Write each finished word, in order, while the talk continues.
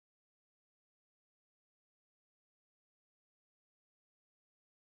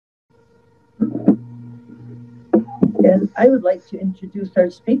And I would like to introduce our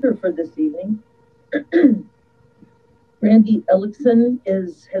speaker for this evening. Randy Ellingson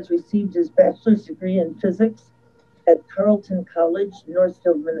has received his bachelor's degree in physics at Carleton College,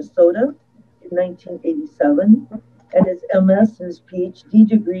 Northfield, Minnesota in 1987, and his MS and his PhD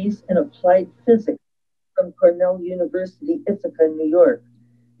degrees in applied physics from Cornell University, Ithaca, New York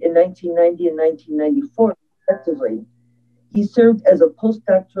in 1990 and 1994, respectively. He served as a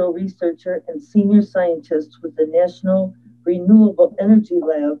postdoctoral researcher and senior scientist with the National Renewable Energy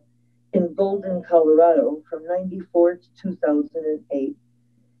Lab in Golden, Colorado from 94 to 2008.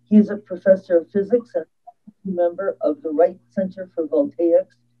 He is a professor of physics and a member of the Wright Center for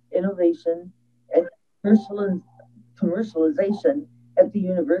Voltaics, Innovation, and Commercialization at the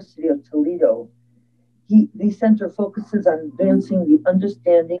University of Toledo. The center focuses on advancing the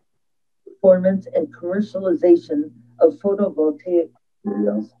understanding, performance, and commercialization of photovoltaic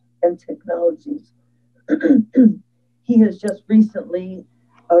materials and technologies. He has just recently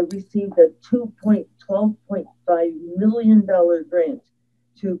received a $12.5 million grant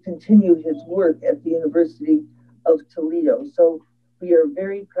to continue his work at the University of Toledo. So we are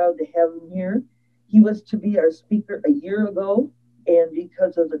very proud to have him here. He was to be our speaker a year ago, and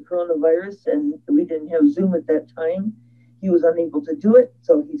because of the coronavirus and we didn't have Zoom at that time, he was unable to do it.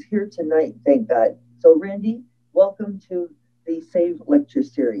 So he's here tonight, thank God. So Randy, welcome to the SAVE lecture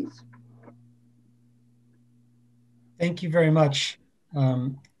series. Thank you very much,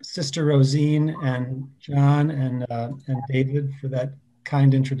 Sister Rosine and John and David for that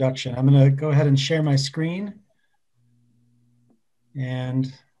kind introduction. I'm going to go ahead and share my screen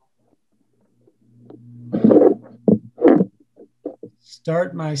and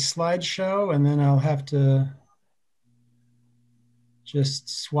start my slideshow, and then I'll have to just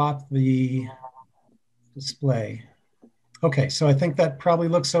swap the display. Okay, so I think that probably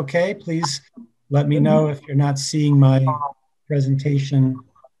looks okay. Please let me know if you're not seeing my presentation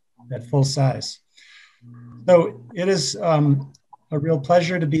at full size. So it is a real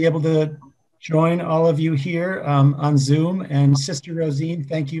pleasure to be able to join all of you here on Zoom. And Sister Rosine,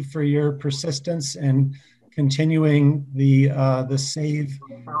 thank you for your persistence and continuing the SAVE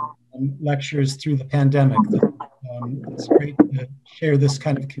lectures through the pandemic. It's great to share this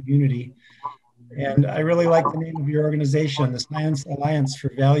kind of community. And I really like the name of your organization, the Science Alliance for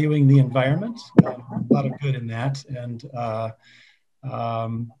Valuing the Environment. A lot of good in that. And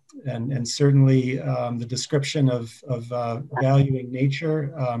certainly the description of valuing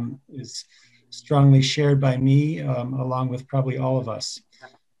nature is strongly shared by me, along with probably all of us.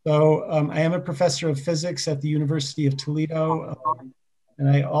 So I am a professor of physics at the University of Toledo, and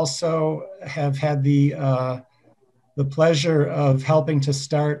I also have had the pleasure of helping to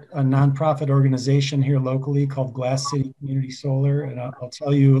start a nonprofit organization here locally called Glass City Community Solar, and I'll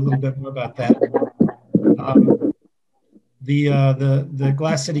tell you a little bit more about that. The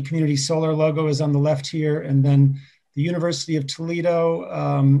Glass City Community Solar logo is on the left here, and then the University of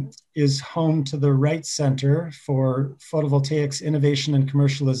Toledo is home to the Wright Center for Photovoltaics Innovation and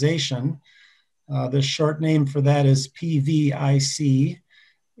Commercialization. The short name for that is PVIC.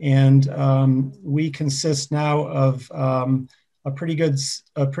 And we consist now of a pretty good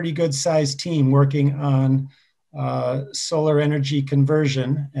sized team working on solar energy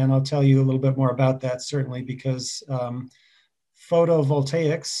conversion. And I'll tell you a little bit more about that, certainly, because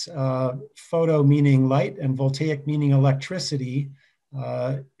photovoltaics, photo meaning light and voltaic meaning electricity,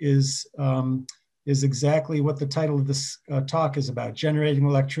 is exactly what the title of this talk is about: generating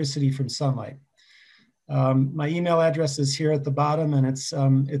electricity from sunlight. My email address is here at the bottom, and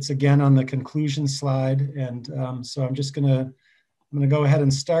it's again on the conclusion slide. And so I'm gonna go ahead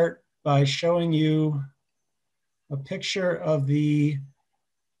and start by showing you a picture of the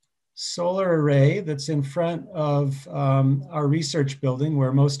solar array that's in front of our research building,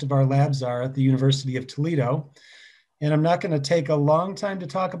 where most of our labs are at the University of Toledo. And I'm not going to take a long time to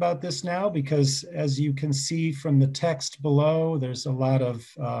talk about this now, because as you can see from the text below, there's a lot of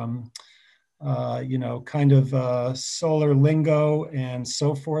solar lingo and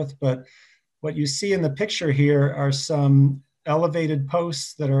so forth. But what you see in the picture here are some elevated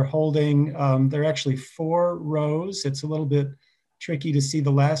posts that are holding, they're actually 4 rows. It's a little bit tricky to see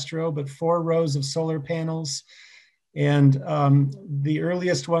the last row, but 4 rows of solar panels. And the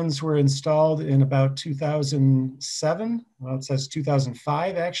earliest ones were installed in about 2007. Well, it says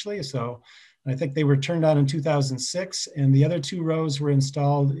 2005 actually. So I think they were turned on in 2006, and the other 2 rows were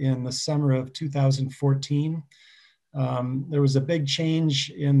installed in the summer of 2014. There was a big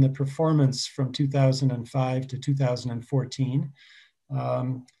change in the performance from 2005 to 2014.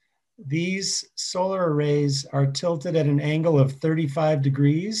 these solar arrays are tilted at an angle of 35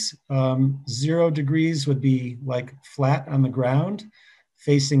 degrees. 0 degrees would be like flat on the ground,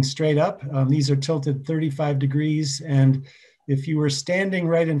 facing straight up. These are tilted 35 degrees. And if you were standing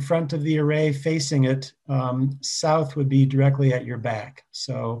right in front of the array facing it, south would be directly at your back.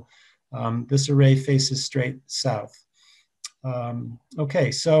 So this array faces straight south.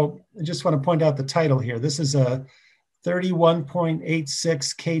 Okay, so I just want to point out the title here. This is a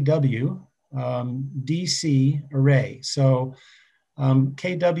 31.86 kW DC array. So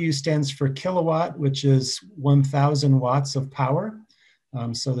kW stands for kilowatt, which is 1,000 watts of power.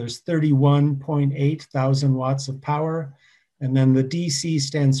 So there's 31.8 thousand watts of power. And then the DC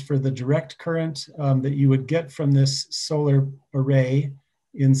stands for the direct current that you would get from this solar array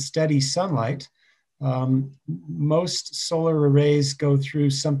in steady sunlight. Most solar arrays go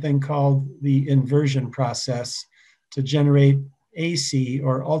through something called the inversion process to generate AC,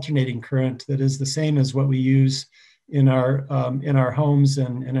 or alternating current, that is the same as what we use in our homes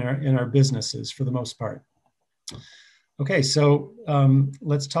and in our businesses for the most part. Okay, so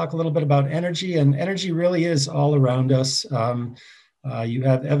let's talk a little bit about energy, and energy really is all around us. You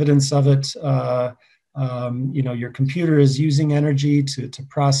have evidence of it. Your computer is using energy to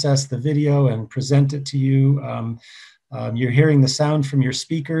process the video and present it to you. You're hearing the sound from your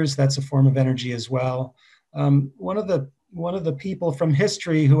speakers. That's a form of energy as well. One of the people from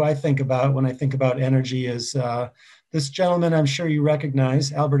history who I think about when I think about energy is this gentleman I'm sure you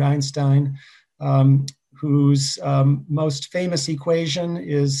recognize, Albert Einstein, whose most famous equation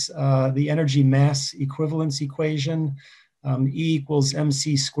is the energy mass equivalence equation. E equals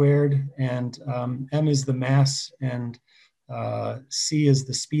mc squared, and m is the mass, and c is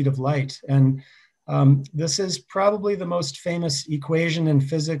the speed of light. And this is probably the most famous equation in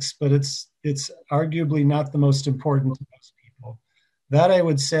physics, but it's arguably not the most important to most people. That, I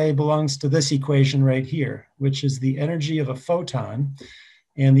would say, belongs to this equation right here, which is the energy of a photon.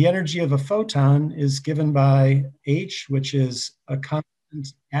 And the energy of a photon is given by h, which is a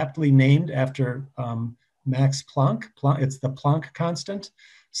constant aptly named after Max Planck. It's the Planck constant.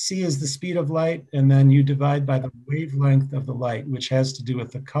 C is the speed of light, and then you divide by the wavelength of the light, which has to do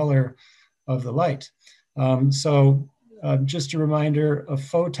with the color of the light. Just a reminder, a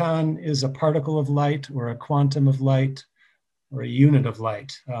photon is a particle of light, or a quantum of light, or a unit of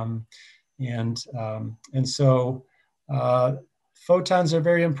light. Photons are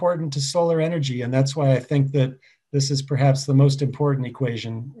very important to solar energy, and that's why I think that this is perhaps the most important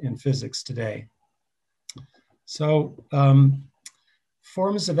equation in physics today. So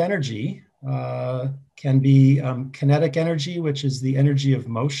forms of energy can be kinetic energy, which is the energy of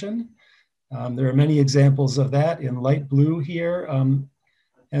motion. There are many examples of that in light blue here.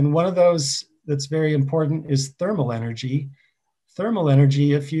 And one of those that's very important is thermal energy. Thermal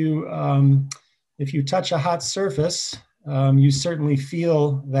energy, if you touch a hot surface, you certainly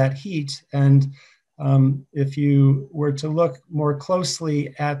feel that heat. And if you were to look more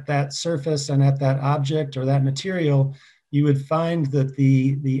closely at that surface and at that object or that material, you would find that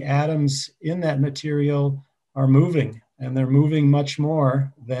the atoms in that material are moving, and they're moving much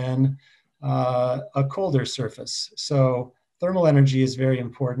more than a colder surface. So thermal energy is very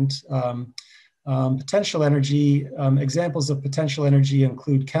important. Potential energy, examples of potential energy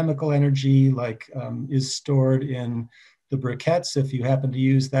include chemical energy, like is stored in the briquettes, if you happen to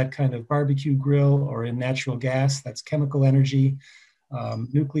use that kind of barbecue grill, or in natural gas, that's chemical energy.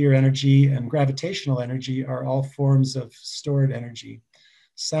 Nuclear energy and gravitational energy are all forms of stored energy.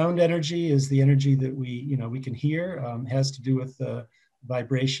 Sound energy is the energy that we can hear, has to do with the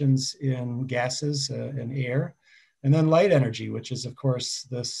vibrations in gases and air. And then light energy, which is, of course,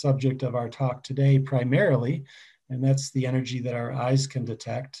 the subject of our talk today primarily, and that's the energy that our eyes can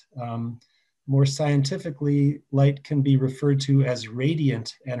detect. More scientifically, light can be referred to as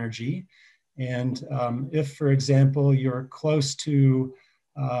radiant energy. And if, for example, you're close to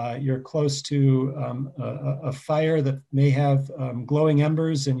a fire that may have glowing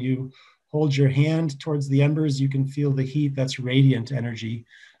embers, and you hold your hand towards the embers, you can feel the heat. That's radiant energy,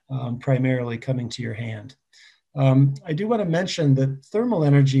 primarily coming to your hand. I do want to mention that thermal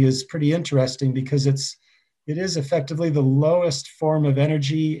energy is pretty interesting because it is effectively the lowest form of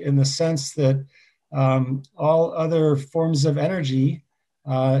energy, in the sense that all other forms of energy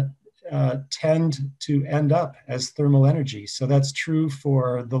tend to end up as thermal energy. So that's true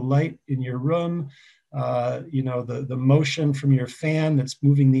for the light in your room, the motion from your fan that's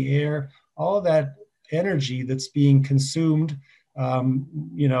moving the air, all of that energy that's being consumed,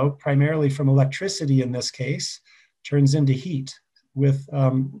 primarily from electricity in this case, turns into heat with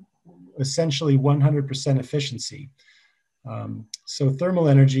essentially 100% efficiency. So thermal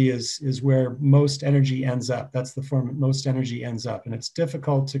energy is where most energy ends up. That's the form most energy ends up. And it's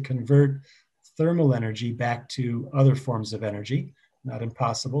difficult to convert thermal energy back to other forms of energy. Not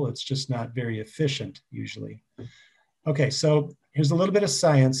impossible, it's just not very efficient usually. Okay, so here's a little bit of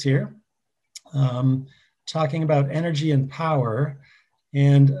science here, talking about energy and power.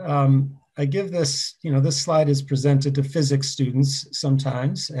 And I give this, this slide is presented to physics students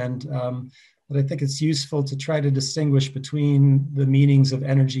sometimes, but I think it's useful to try to distinguish between the meanings of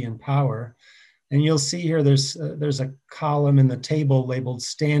energy and power. And you'll see here there's a column in the table labeled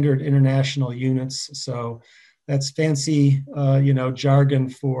standard international units. So that's fancy, jargon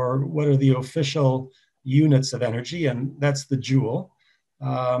for what are the official units of energy, and that's the joule.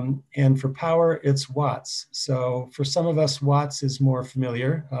 And for power, it's watts. So for some of us, watts is more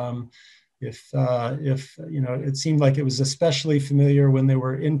familiar. If it seemed like it was especially familiar when there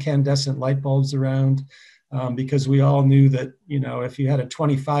were incandescent light bulbs around, because we all knew that, if you had a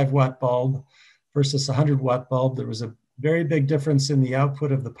 25 watt bulb versus a 100 watt bulb, there was a very big difference in the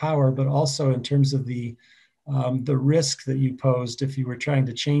output of the power, but also in terms of the risk that you posed if you were trying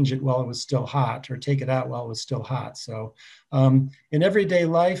to change it while it was still hot or take it out while it was still hot. So in everyday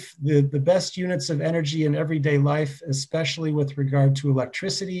life, the best units of energy in everyday life, especially with regard to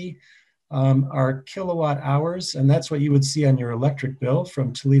electricity, are kilowatt hours. And that's what you would see on your electric bill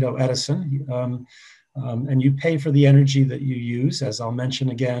from Toledo Edison. And you pay for the energy that you use, as I'll mention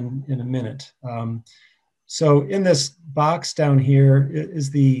again in a minute. So in this box down here is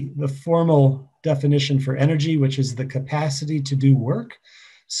the formal definition for energy, which is the capacity to do work.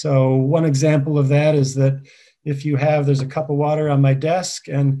 So one example of that is that if there's a cup of water on my desk,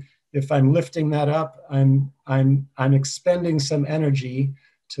 and if I'm lifting that up, I'm expending some energy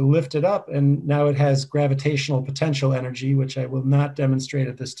to lift it up, and now it has gravitational potential energy, which I will not demonstrate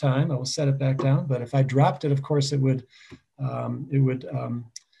at this time. I will set it back down, but if I dropped it, of course, it would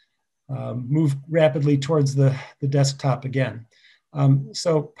move rapidly towards the desktop again.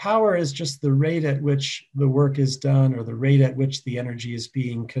 So power is just the rate at which the work is done, or the rate at which the energy is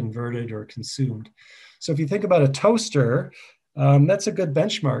being converted or consumed. So if you think about a toaster, that's a good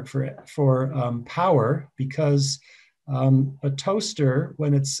benchmark for power, because a toaster,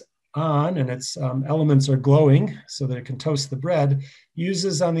 when it's on and its elements are glowing so that it can toast the bread,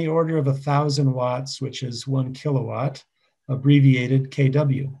 uses on the order of 1,000 watts, which is 1 kilowatt, abbreviated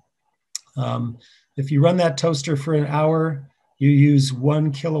kW. If you run that toaster for an hour, you use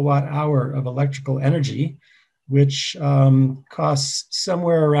 1 kilowatt hour of electrical energy, which costs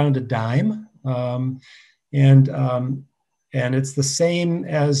somewhere around a dime. And it's the same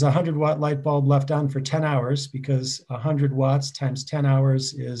as a 100 watt light bulb left on for 10 hours, because 100 watts times 10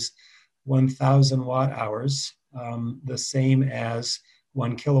 hours is 1,000 watt hours, the same as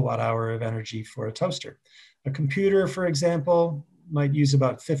 1 kilowatt hour of energy for a toaster. A computer, for example, might use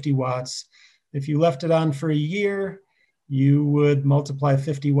about 50 watts. If you left it on for a year, you would multiply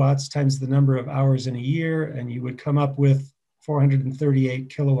 50 watts times the number of hours in a year, and you would come up with 438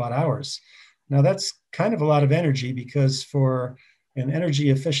 kilowatt hours. Now that's kind of a lot of energy, because for an energy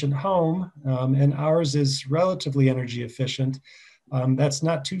efficient home, and ours is relatively energy efficient, that's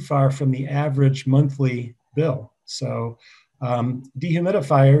not too far from the average monthly bill. So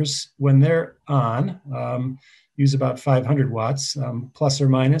dehumidifiers, when they're on, use about 500 watts, plus or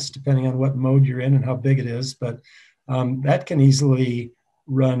minus, depending on what mode you're in and how big it is. But that can easily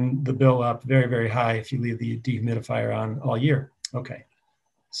run the bill up very, very high if you leave the dehumidifier on all year. Okay,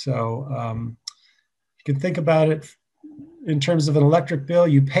 so you can think about it in terms of an electric bill.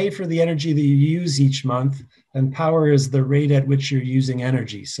 You pay for the energy that you use each month, and power is the rate at which you're using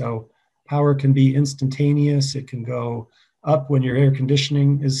energy. So power can be instantaneous. It can go up when your air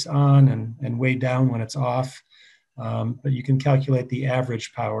conditioning is on, and way down when it's off. But you can calculate the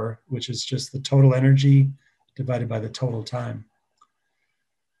average power, which is just the total energy divided by the total time.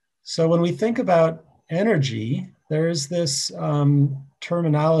 So when we think about energy, there is this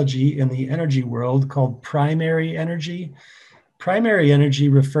terminology in the energy world called primary energy. Primary energy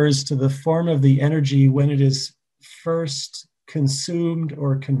refers to the form of the energy when it is first consumed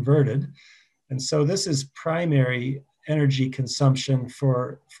or converted. And so this is primary energy consumption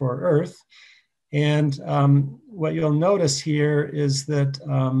for Earth. And what you'll notice here is that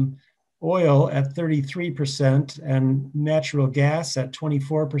oil at 33% and natural gas at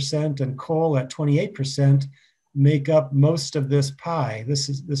 24% and coal at 28% make up most of this pie. This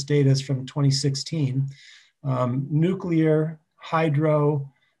data is from 2016. Nuclear,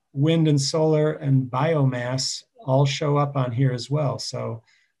 hydro, wind and solar, and biomass all show up on here as well. So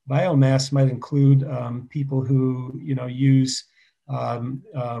biomass might include people who use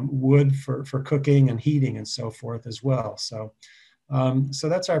wood for cooking and heating and so forth as well. So, so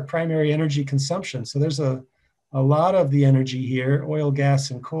that's our primary energy consumption. So there's a lot of the energy here, oil,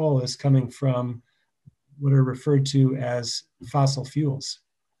 gas, and coal, is coming from what are referred to as fossil fuels.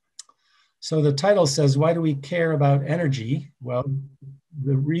 So the title says, why do we care about energy? Well,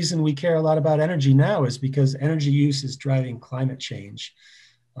 the reason we care a lot about energy now is because energy use is driving climate change.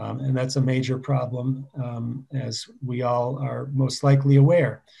 And that's a major problem, as we all are most likely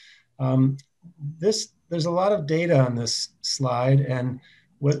aware. There's a lot of data on this slide, and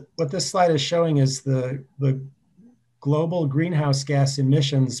what this slide is showing is the global greenhouse gas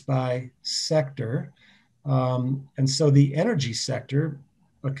emissions by sector. And so the energy sector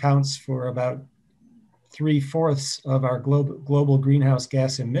accounts for about 3/4 of our global greenhouse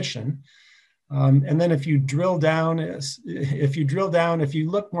gas emission. And then if you drill down, if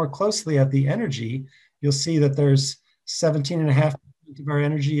you look more closely at the energy, you'll see that there's 17.5% of our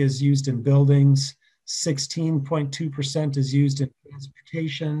energy is used in buildings, 16.2% is used in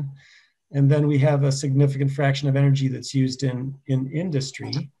transportation, and then we have a significant fraction of energy that's used in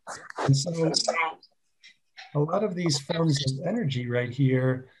industry. And so a lot of these forms of energy right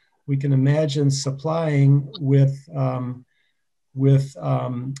here, we can imagine supplying with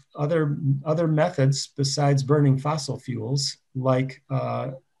other methods besides burning fossil fuels, like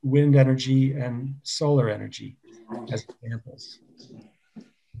wind energy and solar energy as examples.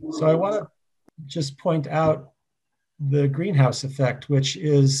 So I want to just point out the greenhouse effect, which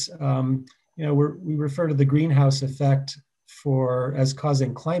is, we refer to the greenhouse effect as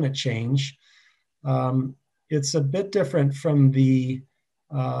causing climate change. It's a bit different from the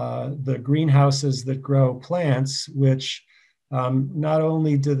greenhouses that grow plants, which not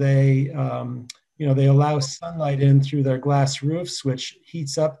only do they, they allow sunlight in through their glass roofs, which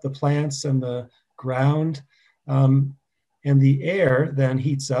heats up the plants and the ground, and the air then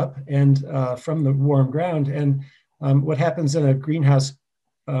heats up and from the warm ground. And what happens in a greenhouse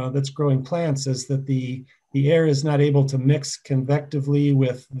that's growing plants is that the air is not able to mix convectively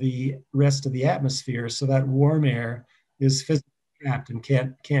with the rest of the atmosphere, so that warm air is physically trapped and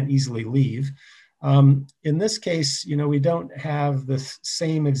can't easily leave. In this case, we don't have the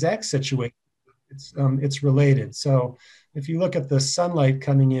same exact situation. It's related. So if you look at the sunlight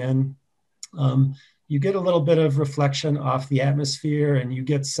coming in, you get a little bit of reflection off the atmosphere, and you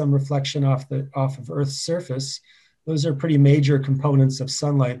get some reflection off of Earth's surface. Those are pretty major components of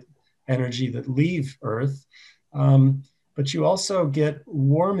sunlight energy that leave Earth. But you also get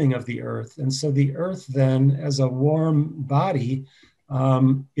warming of the Earth. And so the Earth then, as a warm body,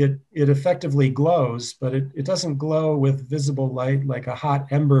 it effectively glows, but it doesn't glow with visible light like a hot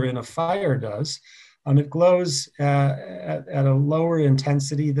ember in a fire does. It glows at a lower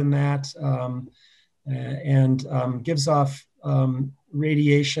intensity than that, and gives off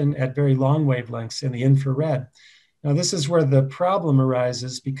radiation at very long wavelengths in the infrared. Now, this is where the problem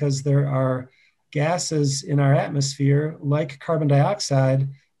arises, because there are gases in our atmosphere, like carbon dioxide,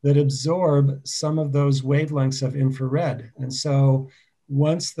 that absorb some of those wavelengths of infrared. And so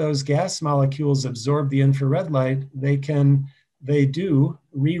once those gas molecules absorb the infrared light, they do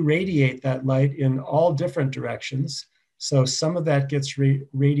re-radiate that light in all different directions. So some of that gets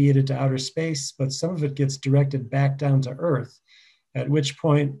radiated to outer space, but some of it gets directed back down to Earth, at which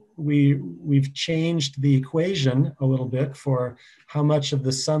point we've changed the equation a little bit for how much of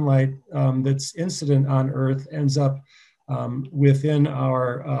the sunlight that's incident on Earth ends up within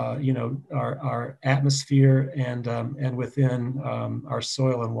our atmosphere and within our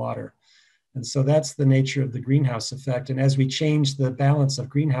soil and water. And so that's the nature of the greenhouse effect. And as we change the balance of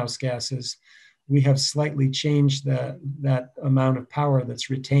greenhouse gases, we have slightly changed that amount of power that's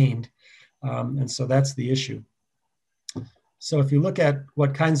retained. And so that's the issue. So if you look at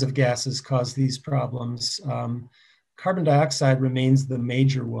what kinds of gases cause these problems, carbon dioxide remains the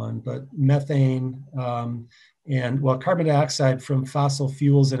major one, but methane carbon dioxide from fossil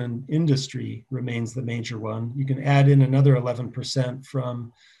fuels and industry remains the major one. You can add in another 11%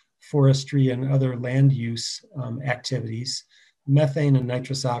 from forestry and other land use activities. Methane and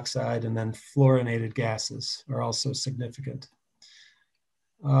nitrous oxide, and then fluorinated gases are also significant.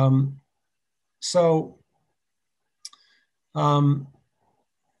 I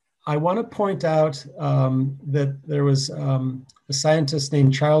want to point out that there was a scientist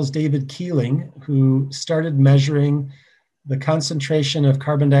named Charles David Keeling who started measuring the concentration of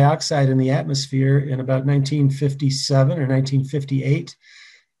carbon dioxide in the atmosphere in about 1957 or 1958.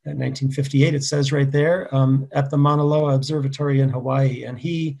 In 1958, it says right there, at the Mauna Loa Observatory in Hawaii. And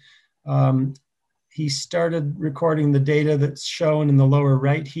he started recording the data that's shown in the lower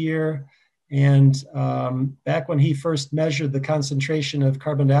right here. And back when he first measured the concentration of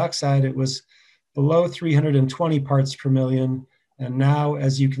carbon dioxide, it was below 320 parts per million. And now,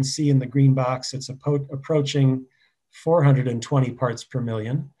 as you can see in the green box, it's approaching 420 parts per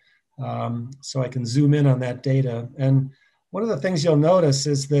million. So I can zoom in on that data. And one of the things you'll notice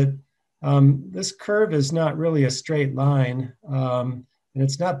is that this curve is not really a straight line, and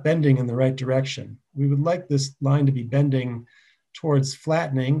it's not bending in the right direction. We would like this line to be bending towards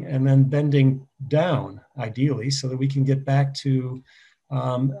flattening and then bending down, ideally, so that we can get back to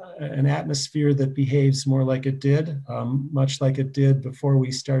an atmosphere that behaves more like it did, much like it did before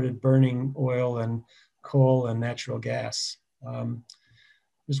we started burning oil and coal and natural gas.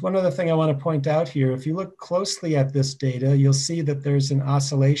 There's one other thing I want to point out here. If you look closely at this data, you'll see that there's an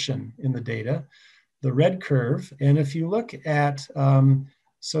oscillation in the data, the red curve. And if you look at,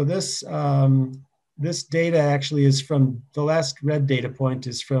 so this data actually is from, the last red data point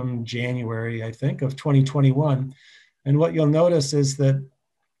is from January, I think, of 2021. And what you'll notice is that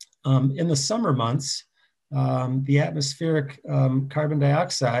in the summer months, the atmospheric carbon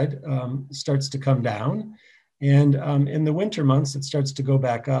dioxide starts to come down. And in the winter months, it starts to go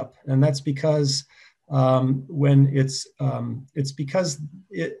back up. And that's because the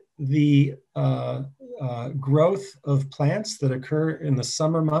growth of plants that occur in the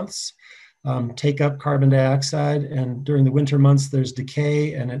summer months take up carbon dioxide. And during the winter months, there's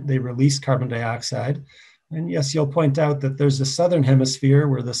decay and they release carbon dioxide. And yes, you'll point out that there's a southern hemisphere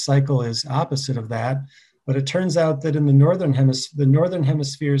where the cycle is opposite of that. But it turns out that in the northern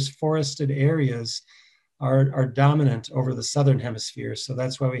hemisphere's forested areas are dominant over the southern hemisphere. So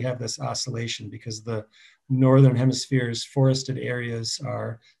that's why we have this oscillation, because the northern hemisphere's forested areas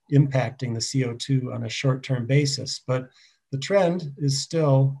are impacting the CO2 on a short-term basis. But the trend is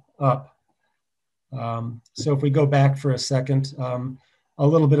still up. So if we go back for a second, a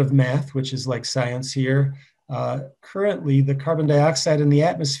little bit of math, which is like science here. Currently, the carbon dioxide in the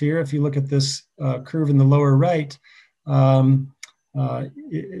atmosphere, if you look at this curve in the lower right,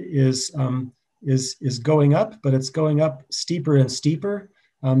 is going up, but it's going up steeper and steeper.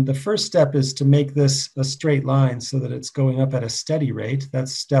 The first step is to make this a straight line so that it's going up at a steady rate.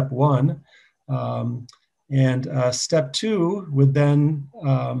 That's step one. And step two would then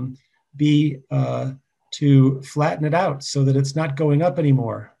be to flatten it out so that it's not going up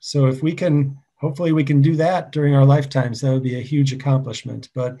anymore. So if we can, hopefully we can do that during our lifetimes, that would be a huge accomplishment,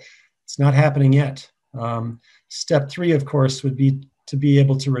 but it's not happening yet. Step three, of course, would be to be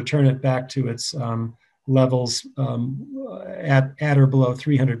able to return it back to its levels at or below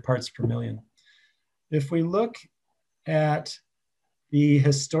 300 parts per million. If we look at the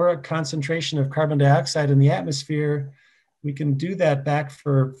historic concentration of carbon dioxide in the atmosphere, we can do that back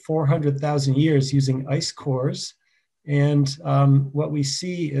for 400,000 years using ice cores. And what we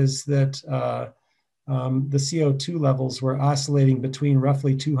see is that the CO2 levels were oscillating between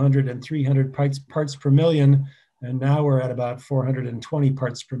roughly 200 and 300 parts per million. And now we're at about 420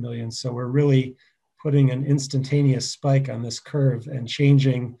 parts per million. So we're really putting an instantaneous spike on this curve and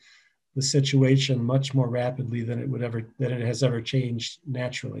changing the situation much more rapidly than it has ever changed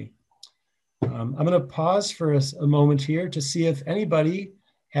naturally. I'm going to pause for a moment here to see if anybody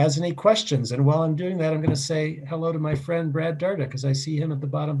has any questions. And while I'm doing that, I'm going to say hello to my friend Brad Darda, because I see him at the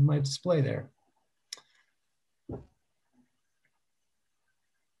bottom of my display there.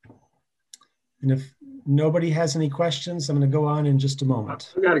 And if nobody has any questions, I'm going to go on in just a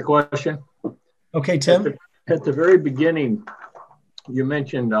moment. I got a question. Okay, Tim. At the very beginning, you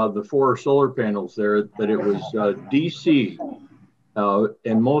mentioned the 4 solar panels there, that it was DC,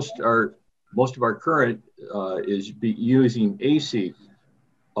 and most of our current is using AC.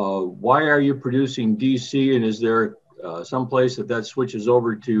 Why are you producing DC, and is there some place that switches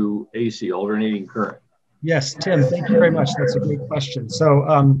over to AC, alternating current? Yes, Tim, thank you very much. That's a great question.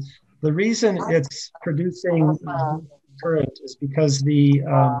 So the reason it's producing current is because the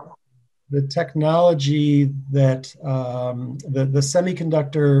technology that the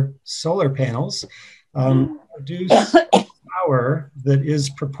semiconductor solar panels produce power that is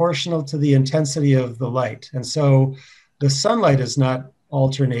proportional to the intensity of the light. And so the sunlight is not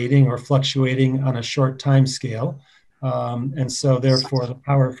alternating or fluctuating on a short time scale. And so therefore the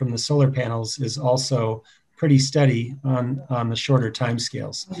power from the solar panels is also pretty steady on the shorter time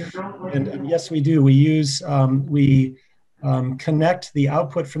scales. And yes, we do. We use, we connect the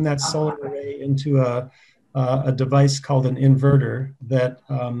output from that solar array into a device called an inverter that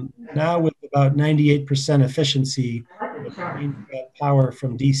now with about 98% efficiency, power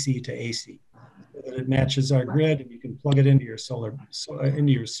from DC to AC, so that it matches our grid, and you can plug it into your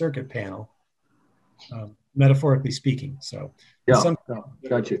into your circuit panel, metaphorically speaking. So yeah,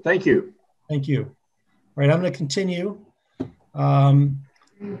 gotcha. Thank you. Thank you. All right, I'm going to continue. So I'm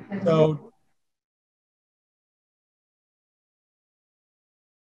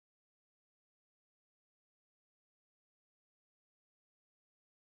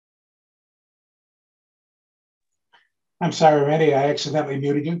sorry, Randy, I accidentally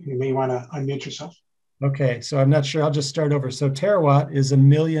muted you. You may want to unmute yourself. Okay, so I'm not sure. I'll just start over. So terawatt is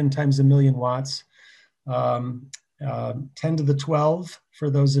 1,000,000 times 1,000,000 watts. 10 to the 12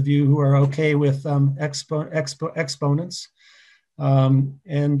 for those of you who are okay with exponents.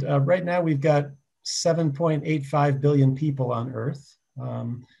 Right now we've got 7.85 billion people on Earth.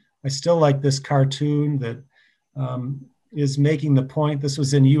 I still like this cartoon that is making the point. This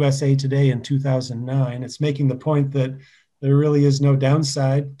was in USA Today in 2009. It's making the point that there really is no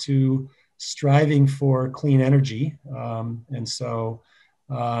downside to striving for clean energy.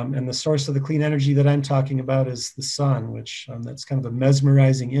 And the source of the clean energy that I'm talking about is the sun, which that's kind of a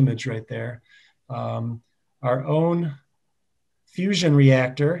mesmerizing image right there. Our own fusion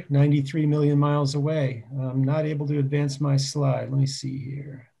reactor, 93 million miles away. I'm not able to advance my slide. Let me see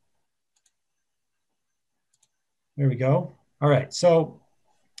here. There we go. All right, so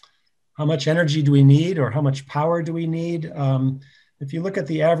how much energy do we need, or how much power do we need? If you look at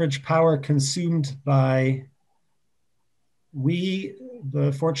the average power consumed by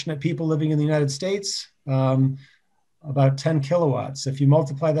the fortunate people living in the United States, about 10 kilowatts. If you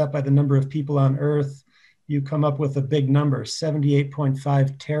multiply that by the number of people on Earth, you come up with a big number.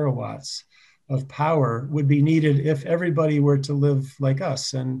 78.5 terawatts of power would be needed if everybody were to live like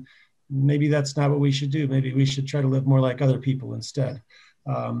us. And maybe that's not what we should do. Maybe we should try to live more like other people instead.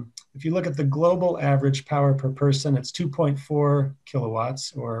 If you look at the global average power per person, it's 2.4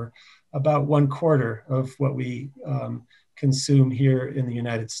 kilowatts, or about 1/4 of what we consume here in the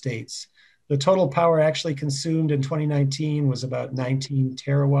United States. The total power actually consumed in 2019 was about 19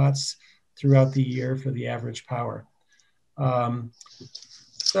 terawatts throughout the year for the average power. I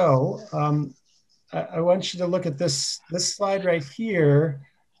want you to look at this slide right here,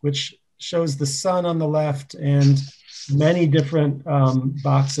 which shows the sun on the left and many different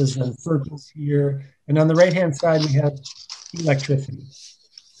boxes and circles here. And on the right-hand side, we have electricity.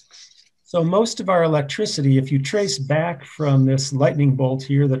 So most of our electricity, if you trace back from this lightning bolt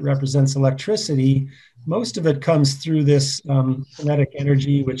here that represents electricity, most of it comes through this kinetic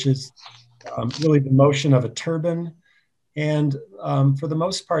energy, which is really the motion of a turbine. And for the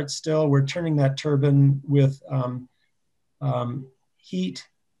most part still, we're turning that turbine with heat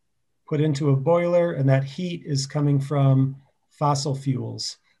put into a boiler, and that heat is coming from fossil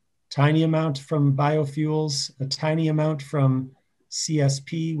fuels. Tiny amount from biofuels, a tiny amount from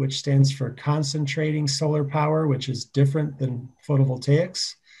CSP, which stands for concentrating solar power, which is different than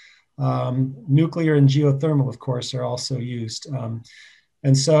photovoltaics. Nuclear and geothermal, of course, are also used. The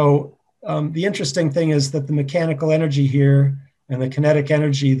interesting thing is that the mechanical energy here and the kinetic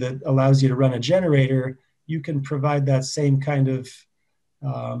energy that allows you to run a generator, you can provide that same kind of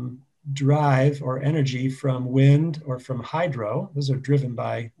drive or energy from wind or from hydro. Those are driven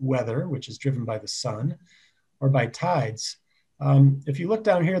by weather, which is driven by the sun, or by tides. If you look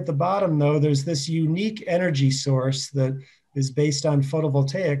down here at the bottom, though, there's this unique energy source that is based on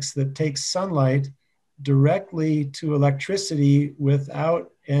photovoltaics that takes sunlight directly to electricity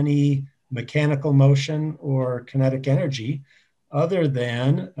without any mechanical motion or kinetic energy, other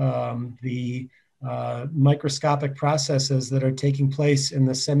than the microscopic processes that are taking place in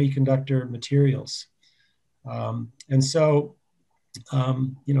the semiconductor materials. How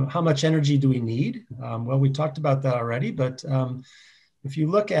much energy do we need? Well, we talked about that already, but if you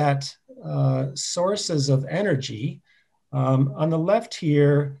look at sources of energy, on the left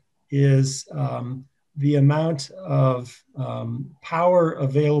here is the amount of power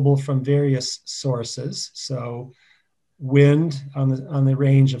available from various sources. So wind on the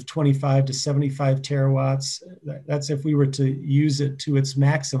range of 25 to 75 terawatts. That's if we were to use it to its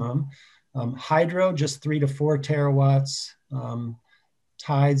maximum. Hydro, just 3 to 4 terawatts.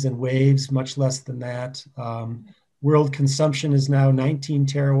 Tides and waves, much less than that. World consumption is now 19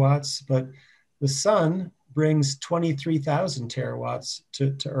 terawatts, but the sun brings 23,000 terawatts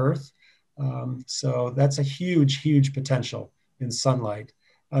to Earth. So that's a huge, huge potential in sunlight.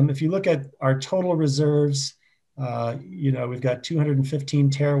 If you look at our total reserves, we've got 215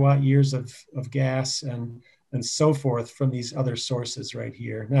 terawatt years of gas and so forth from these other sources right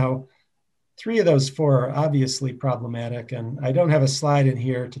here. Now, 3 of those 4 are obviously problematic, and I don't have a slide in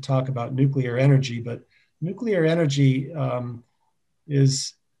here to talk about nuclear energy, but nuclear energy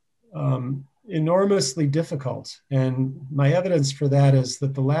is enormously difficult. And my evidence for that is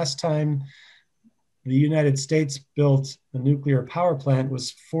that the last time the United States built a nuclear power plant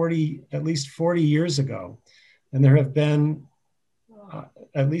was at least 40 years ago. And there have been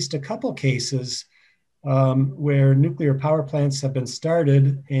at least a couple cases where nuclear power plants have been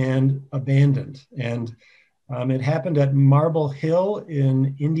started and abandoned. And it happened at Marble Hill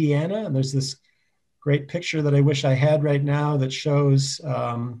in Indiana. And there's this great picture that I wish I had right now that shows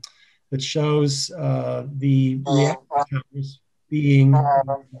the reactor towers being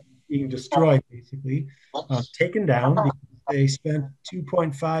destroyed, basically, taken down because they spent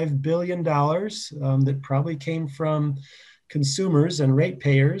 $2.5 billion that probably came from consumers and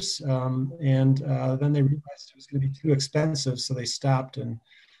ratepayers. And then they realized it was going to be too expensive, so they stopped and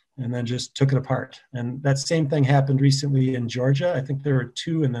then just took it apart. And that same thing happened recently in Georgia. I think there were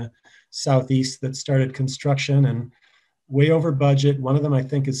two in the southeast that started construction and way over budget. One of them, I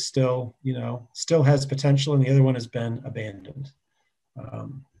think, is still has potential, and the other one has been abandoned.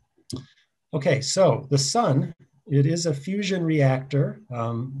 Okay, so the sun, it is a fusion reactor.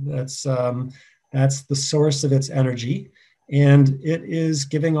 That's the source of its energy, and it is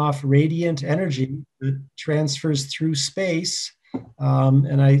giving off radiant energy that transfers through space.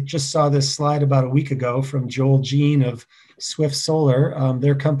 And I just saw this slide about a week ago from Joel Jean of Swift Solar.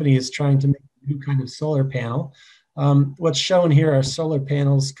 Their company is trying to make a new kind of solar panel. What's shown here are solar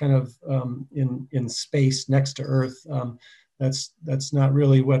panels kind of in space next to Earth. That's not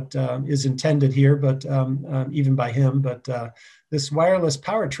really what is intended here, but even by him. But this wireless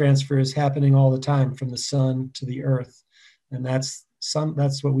power transfer is happening all the time from the sun to the Earth, and that's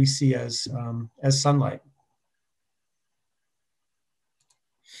what we see as sunlight.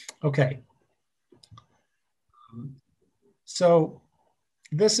 Okay. So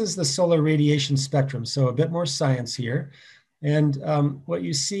this is the solar radiation spectrum. So a bit more science here. And what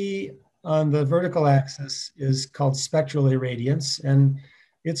you see on the vertical axis is called spectral irradiance. And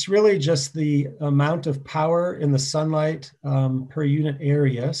it's really just the amount of power in the sunlight per unit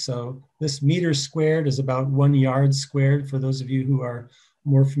area. So this meter squared is about 1 yard squared, for those of you who are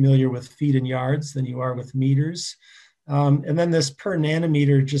more familiar with feet and yards than you are with meters. And then this per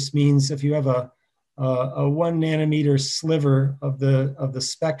nanometer just means if you have a 1 nanometer sliver of the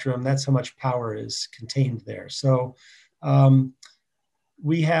spectrum, that's how much power is contained there. So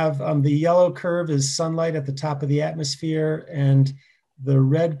we have the yellow curve is sunlight at the top of the atmosphere, and the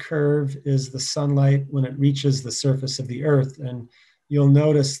red curve is the sunlight when it reaches the surface of the Earth. And you'll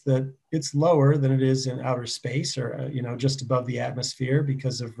notice that it's lower than it is in outer space, or just above the atmosphere,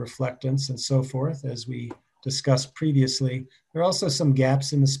 because of reflectance and so forth, as we discussed previously. There are also some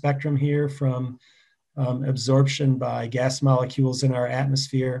gaps in the spectrum here from absorption by gas molecules in our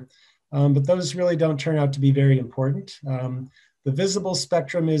atmosphere, but those really don't turn out to be very important. The visible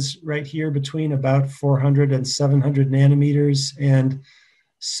spectrum is right here between about 400 and 700 nanometers, and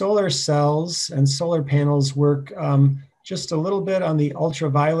solar cells and solar panels work just a little bit on the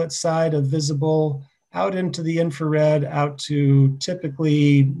ultraviolet side of visible, out into the infrared, out to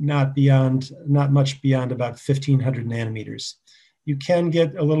typically not much beyond about 1500 nanometers. You can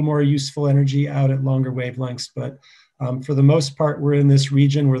get a little more useful energy out at longer wavelengths, but for the most part, we're in this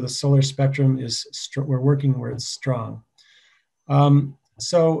region where the solar spectrum is, we're working where it's strong.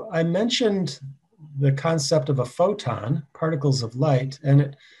 So I mentioned the concept of a photon, particles of light,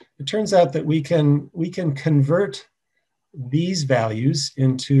 and it turns out that we can convert these values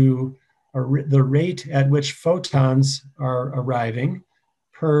into the rate at which photons are arriving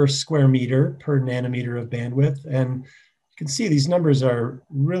per square meter, per nanometer of bandwidth. And you can see these numbers are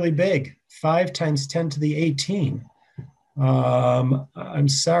really big, 5 times 10 to the 18. I'm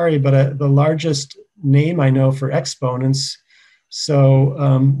sorry, but the largest name I know for exponents, so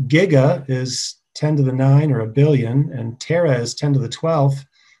giga is 10 to the 9 or a billion, and tera is 10 to the 12th.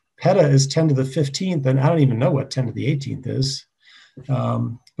 Peta is 10 to the 15th, and I don't even know what 10 to the 18th is.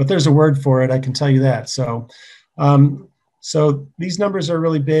 But there's a word for it, I can tell you that. So, so these numbers are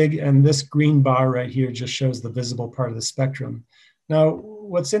really big, and this green bar right here just shows the visible part of the spectrum. Now,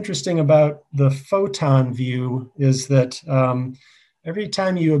 what's interesting about the photon view is that every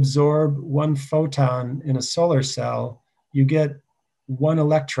time you absorb 1 photon in a solar cell, you get 1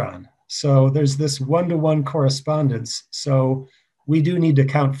 electron. So there's this 1-to-1 correspondence. So we do need to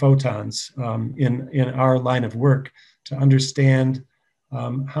count photons in our line of work to understand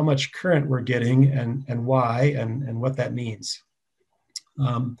how much current we're getting and why and what that means.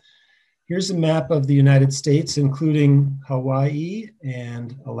 Here's a map of the United States, including Hawaii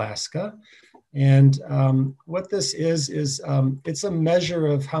and Alaska. And what this is it's a measure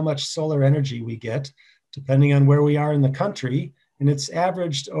of how much solar energy we get, depending on where we are in the country. And it's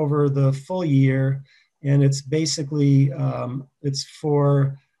averaged over the full year. And it's basically, it's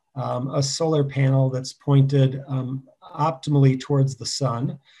for a solar panel that's pointed optimally towards the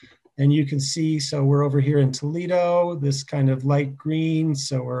sun. And you can see, so we're over here in Toledo, this kind of light green,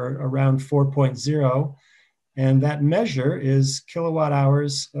 so we're around 4.0. And that measure is kilowatt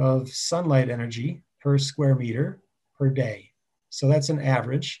hours of sunlight energy per square meter per day. So that's an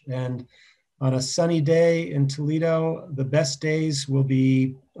average. And on a sunny day in Toledo, the best days will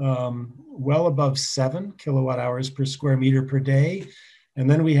be well above 7 kilowatt hours per square meter per day. And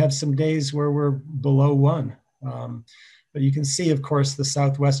then we have some days where we're below 1. But you can see, of course, the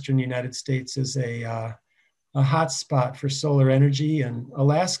southwestern United States is a hot spot for solar energy, and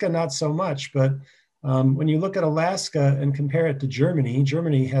Alaska not so much. But when you look at Alaska and compare it to Germany,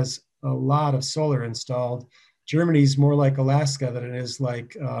 Germany has a lot of solar installed. Germany's more like Alaska than it is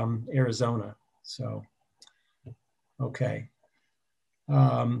like Arizona. So, okay.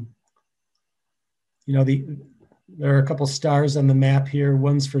 You know, there are a couple stars on the map here.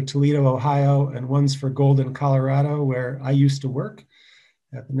 One's for Toledo, Ohio, and one's for Golden, Colorado, where I used to work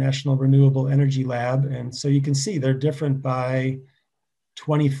at the National Renewable Energy Lab. And so you can see they're different by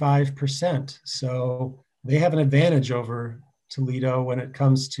 25%. So they have an advantage over Toledo when it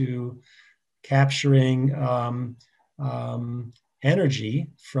comes to capturing energy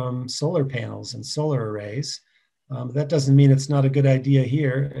from solar panels and solar arrays. That doesn't mean it's not a good idea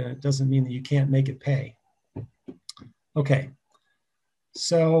here, and it doesn't mean that you can't make it pay. Okay,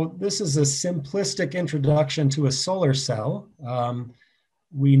 so this is a simplistic introduction to a solar cell.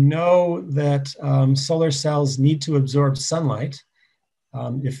 We know that solar cells need to absorb sunlight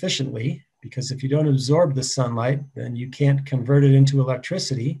efficiently, because if you don't absorb the sunlight, then you can't convert it into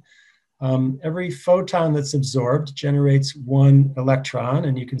electricity. Every photon that's absorbed generates 1 electron,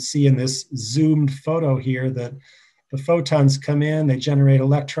 and you can see in this zoomed photo here that the photons come in, they generate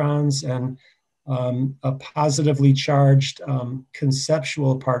electrons, and a positively charged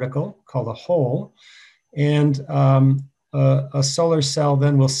conceptual particle called a hole. And a solar cell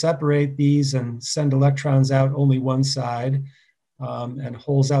then will separate these and send electrons out only one side and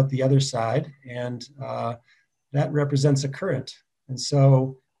holes out the other side. And that represents a current. And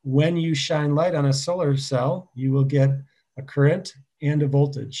so when you shine light on a solar cell, you will get a current and a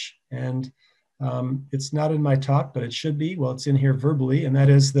voltage. And it's not in my talk, but it should be. Well, it's in here verbally, and that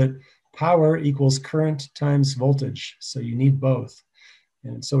is that power equals current times voltage. So you need both.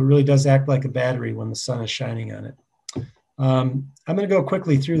 And so it really does act like a battery when the sun is shining on it. I'm going to go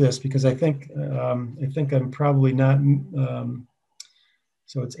quickly through this because I think I'm probably not.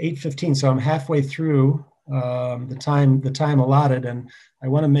 So it's 8:15, so I'm halfway through the time allotted, and I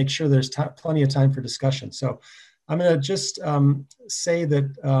want to make sure there's plenty of time for discussion. So I'm going to just say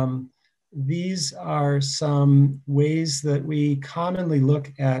that these are some ways that we commonly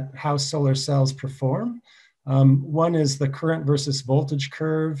look at how solar cells perform. One is the current versus voltage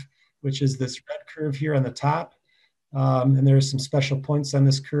curve, which is this red curve here on the top. And there are some special points on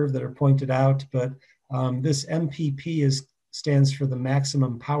this curve that are pointed out, but this MPP stands for the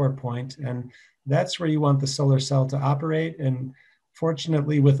maximum power point, and that's where you want the solar cell to operate. And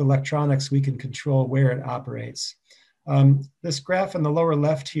fortunately, with electronics, we can control where it operates. This graph in the lower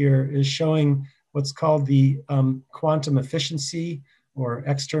left here is showing what's called the quantum efficiency or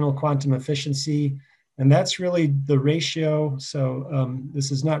external quantum efficiency. And that's really the ratio. So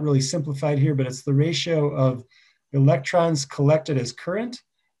this is not really simplified here, but it's the ratio of electrons collected as current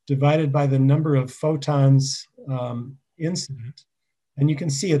divided by the number of photons incident. And you can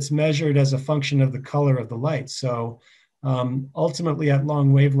see it's measured as a function of the color of the light. So ultimately at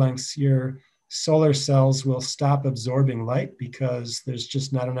long wavelengths, your solar cells will stop absorbing light because there's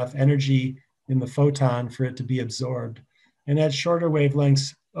just not enough energy in the photon for it to be absorbed. And at shorter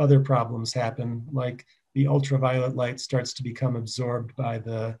wavelengths, other problems happen, like the ultraviolet light starts to become absorbed by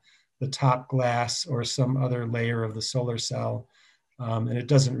the top glass or some other layer of the solar cell, and it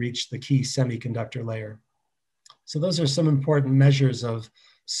doesn't reach the key semiconductor layer. So those are some important measures of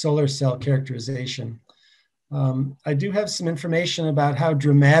solar cell characterization. I do have some information about how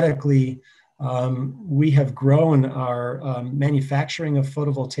dramatically we have grown our manufacturing of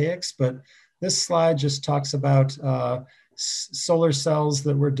photovoltaics, but this slide just talks about solar cells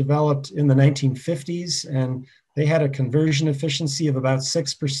that were developed in the 1950s, and they had a conversion efficiency of about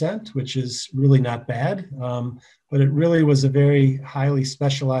 6%, which is really not bad, but it really was a very highly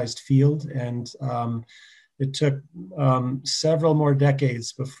specialized field, and it took several more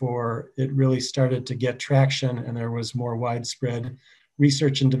decades before it really started to get traction, and there was more widespread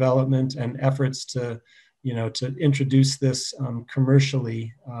research and development and efforts to introduce this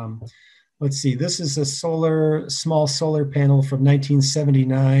commercially. Let's see, this is a small solar panel from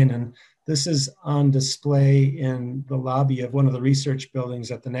 1979, and This is on display in the lobby of one of the research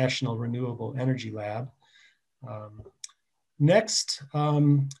buildings at the National Renewable Energy Lab. Next, I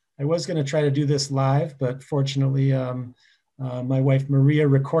was going to try to do this live, but fortunately, my wife Maria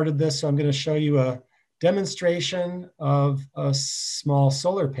recorded this, so I'm going to show you a demonstration of a small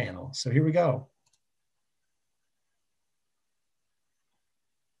solar panel. So here we go.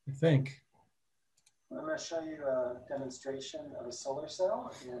 I think. I'm going to show you a demonstration of a solar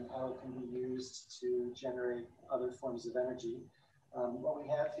cell and how it can be used to generate other forms of energy. What we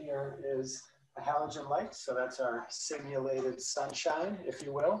have here is a halogen light, so that's our simulated sunshine, if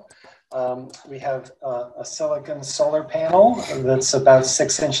you will. We have a silicon solar panel that's about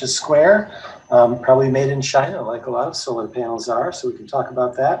 6 inches square, probably made in China, like a lot of solar panels are, so we can talk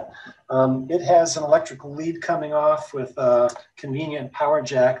about that. It has an electrical lead coming off with a convenient power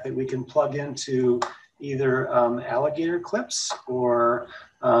jack that we can plug into either alligator clips or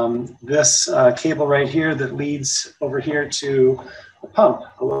this cable right here that leads over here to a pump,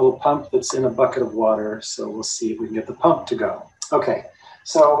 a little pump that's in a bucket of water. So we'll see if we can get the pump to go. Okay,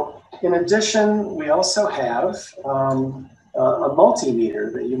 so in addition, we also have a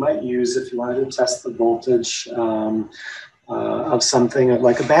multimeter that you might use if you wanted to test the voltage of something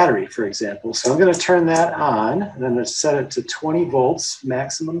like a battery, for example. So I'm going to turn that on, and I'm going to set it to 20 volts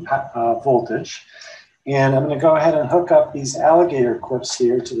maximum voltage. And I'm going to go ahead and hook up these alligator clips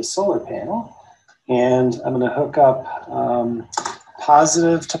here to the solar panel. And I'm going to hook up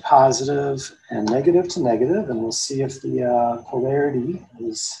positive to positive and negative to negative, and we'll see if the polarity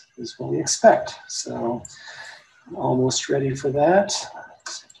is what we expect. So I'm almost ready for that.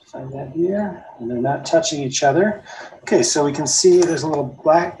 Find that here, and they're not touching each other. Okay, so we can see there's a little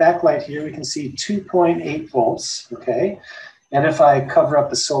black backlight here. We can see 2.8 volts, okay? And if I cover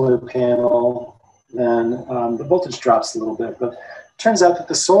up the solar panel, then the voltage drops a little bit. But it turns out that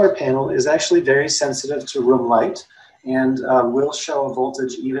the solar panel is actually very sensitive to room light and will show a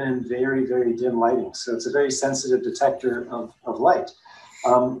voltage even in very, very dim lighting. So it's a very sensitive detector of light.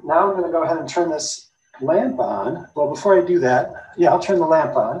 Now I'm going to go ahead and turn this lamp on. Well, before I do that, yeah, I'll turn the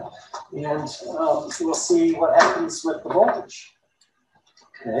lamp on, and we'll see what happens with the voltage.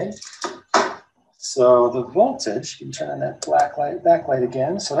 Okay. So the voltage, you can turn on that backlight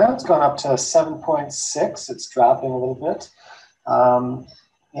again. So now it's gone up to 7.6. It's dropping a little bit. I'm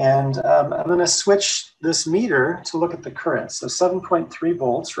going to switch this meter to look at the current. So 7.3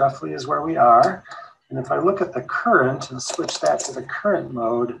 volts roughly is where we are. And if I look at the current and switch that to the current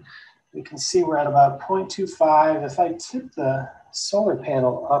mode, we can see we're at about 0.25. If I tip the solar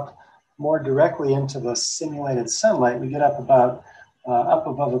panel up more directly into the simulated sunlight, we get up above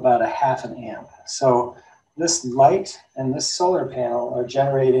about a half an amp. So this light and this solar panel are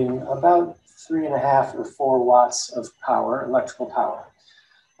generating about 3.5 or 4 watts of power, electrical power.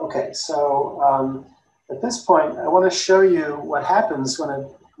 Okay, so at this point, I want to show you what happens when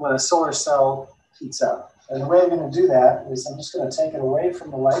a solar cell heats up. And the way I'm going to do that is I'm just going to take it away from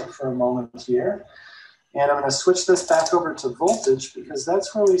the light for a moment here. And I'm going to switch this back over to voltage because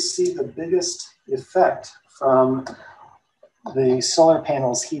that's where we see the biggest effect from the solar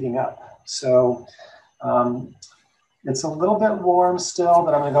panels heating up. So it's a little bit warm still,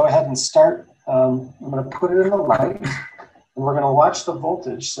 but I'm going to go ahead and start. I'm going to put it in the light, and we're going to watch the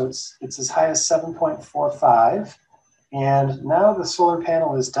voltage. So it's as high as 7.45. And now the solar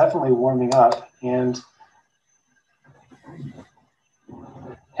panel is definitely warming up. And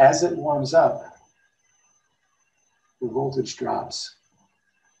as it warms up, the voltage drops.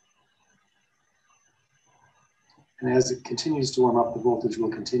 And as it continues to warm up, the voltage will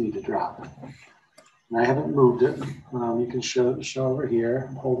continue to drop. And I haven't moved it. You can show over here.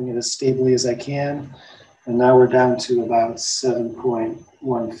 I'm holding it as stably as I can. And now we're down to about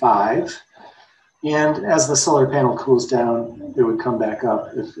 7.15. And as the solar panel cools down, it would come back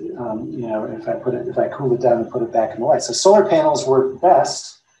up if if I cool it down and put it back in the light. So solar panels work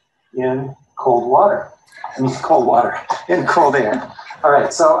best in cold water. In cold air. All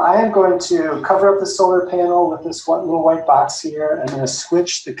right, so I am going to cover up the solar panel with this little white box here. I'm going to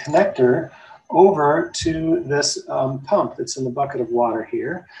switch the connector over to this pump that's in the bucket of water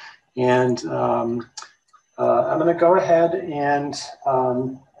here. And I'm going to go ahead and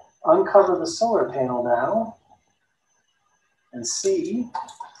uncover the solar panel now and see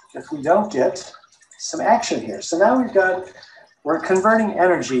if we don't get some action here. So now we're converting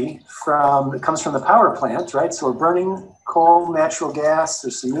energy that comes from the power plant, right? So we're burning coal, natural gas,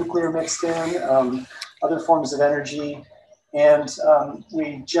 there's some nuclear mixed in, other forms of energy, and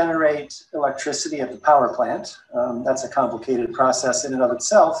we generate electricity at the power plant. That's a complicated process in and of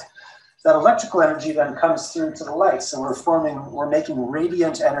itself. that electrical energy then comes through to the light. So we're making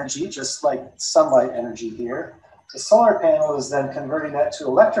radiant energy, just like sunlight energy here. The solar panel is then converting that to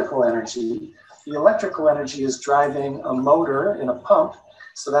electrical energy. The electrical energy is driving a motor in a pump.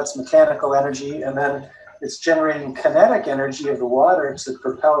 So that's mechanical energy. And then it's generating kinetic energy of the water to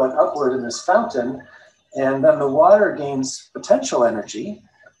propel it upward in this fountain. And then the water gains potential energy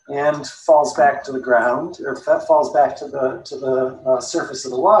and falls back to the ground, or falls back to the surface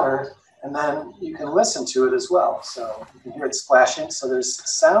of the water. And then you can listen to it as well. So you can hear it splashing. So there's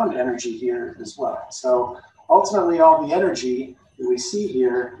sound energy here as well. So ultimately, all the energy that we see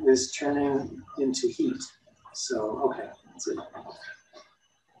here is turning into heat. So, okay, that's it.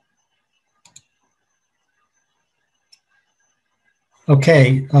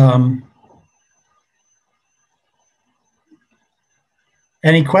 Okay.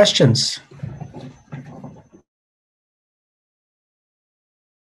 Any questions?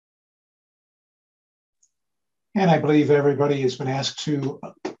 And I believe everybody has been asked to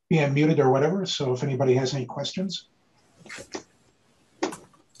be unmuted or whatever. So if anybody has any questions.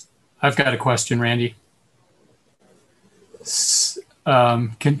 I've got a question, Randy.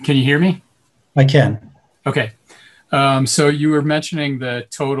 Can you hear me? I can. Okay. So you were mentioning the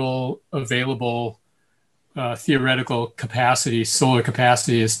total available theoretical capacity, solar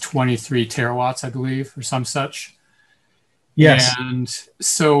capacity is 23 terawatts, I believe, or some such. Yes. And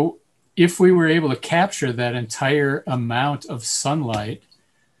so if we were able to capture that entire amount of sunlight,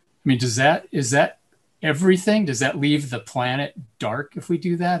 I mean, is that everything? Does that leave the planet dark if we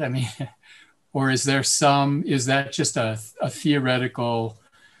do that? I mean, or is that just a theoretical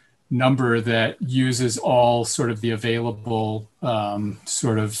number that uses all sort of the available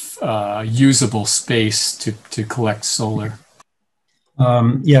usable space to collect solar?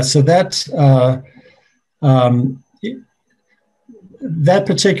 Yeah, so that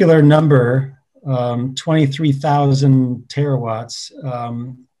particular number, 23,000 terawatts,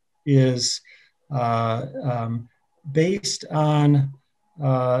 is based on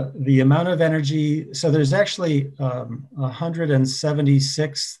the amount of energy. So there's actually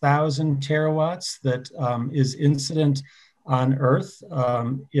 176,000 terawatts that is incident on Earth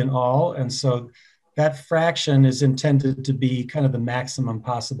in all. And so that fraction is intended to be kind of the maximum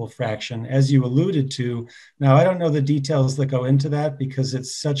possible fraction, as you alluded to. Now, I don't know the details that go into that because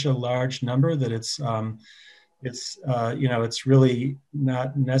it's such a large number that it's really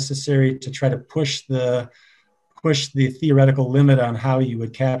not necessary to try to push the theoretical limit on how you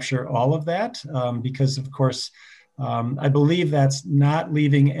would capture all of that, because of course, I believe that's not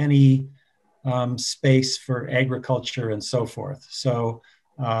leaving any space for agriculture and so forth. So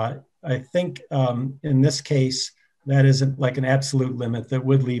I think in this case, that isn't like an absolute limit that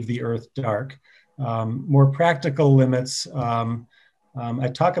would leave the Earth dark. More practical limits, I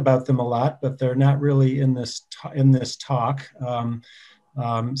talk about them a lot, but they're not really in this talk.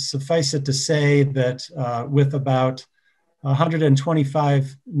 Suffice it to say that with about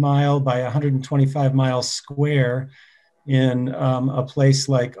 125 mile by 125 miles square in a place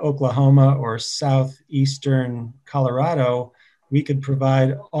like Oklahoma or southeastern Colorado, we could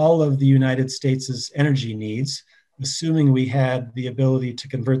provide all of the United States' energy needs, assuming we had the ability to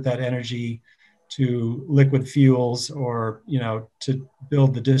convert that energy to liquid fuels or, to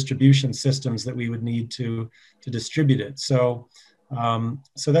build the distribution systems that we would need to distribute it. So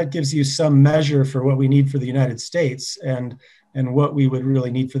that gives you some measure for what we need for the United States, and what we would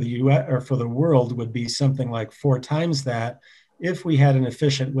really need for the US or for the world would be something like 4 times that if we had an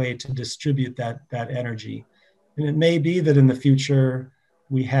efficient way to distribute that energy. And it may be that in the future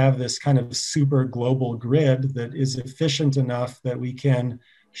we have this kind of super global grid that is efficient enough that we can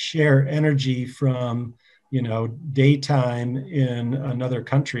share energy from, daytime in another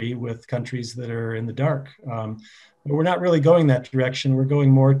country with countries that are in the dark. But we're not really going that direction. We're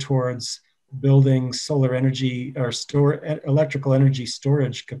going more towards building solar energy or electrical energy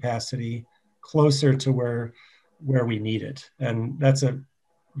storage capacity closer to where we need it. And that's a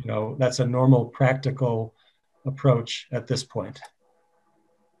normal practical approach at this point.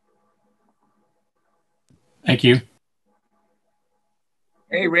 Thank you.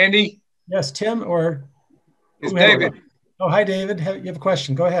 Hey, Randy. Yes, Tim, or it's David. Oh, hi, David. You have a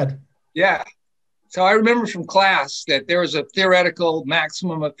question. Go ahead. Yeah. So I remember from class that there was a theoretical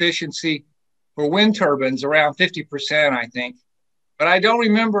maximum efficiency for wind turbines around 50%, I think. But I don't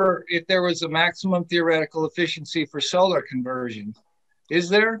remember if there was a maximum theoretical efficiency for solar conversion. Is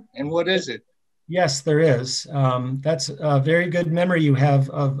there? And what is it? Yes, there is. That's a very good memory you have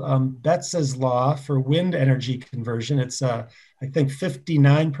of Betz's law for wind energy conversion. It's, I think,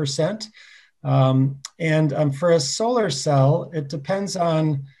 59%. And for a solar cell, it depends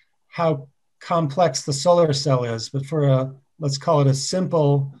on how complex the solar cell is, but for a, let's call it a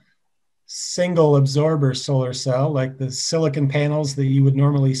simple single absorber solar cell, like the silicon panels that you would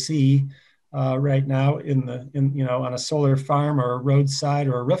normally see right now on a solar farm or a roadside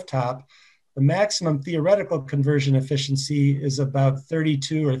or a rooftop, the maximum theoretical conversion efficiency is about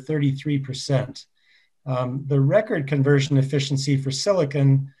 32 or 33%. The record conversion efficiency for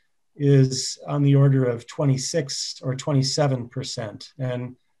silicon is on the order of 26 or 27%.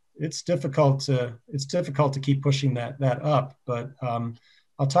 And it's difficult to keep pushing that up, but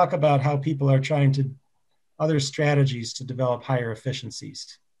I'll talk about how people are trying to other strategies to develop higher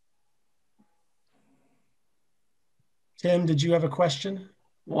efficiencies. Tim, did you have a question?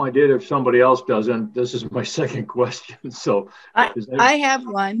 Well, I did. If somebody else doesn't, this is my second question. So I have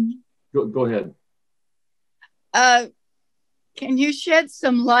one. Go ahead. Can you shed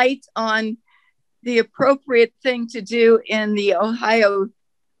some light on the appropriate thing to do in the Ohio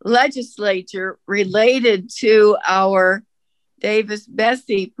legislature related to our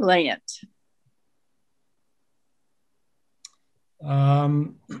Davis-Besse plant?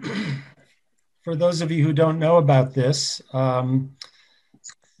 For those of you who don't know about this, but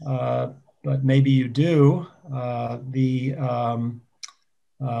maybe you do,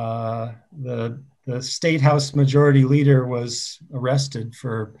 the State House Majority Leader was arrested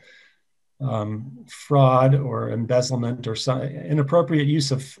for fraud or embezzlement or some inappropriate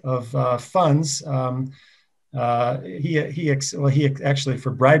use of funds. He actually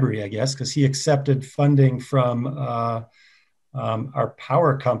for bribery, I guess, because he accepted funding from our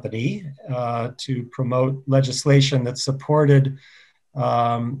power company to promote legislation that supported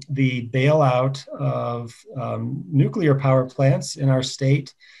the bailout of nuclear power plants in our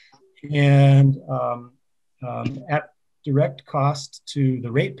state, and at direct cost to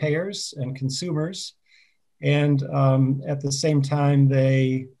the ratepayers and consumers. And at the same time,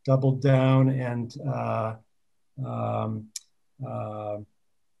 they doubled down and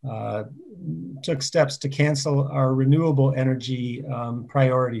took steps to cancel our renewable energy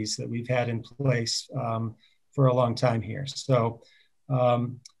priorities that we've had in place for a long time here. So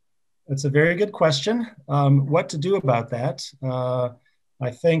it's a very good question. What to do about that? I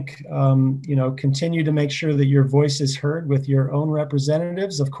think, continue to make sure that your voice is heard with your own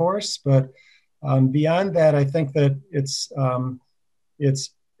representatives, of course, but beyond that, I think that it's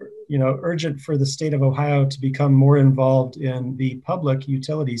urgent for the state of Ohio to become more involved in the Public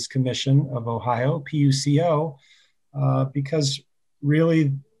Utilities Commission of Ohio, PUCO, because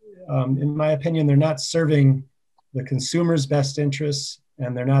really, in my opinion, they're not serving the consumer's best interests,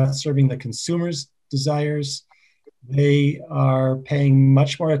 and they're not serving the consumer's desires. They are paying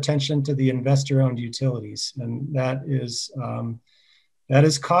much more attention to the investor-owned utilities, and that is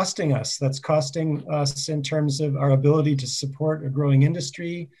costing us. That's costing us in terms of our ability to support a growing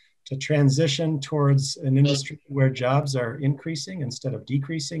industry, to transition towards an industry where jobs are increasing instead of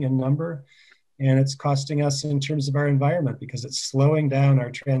decreasing in number. And it's costing us in terms of our environment because it's slowing down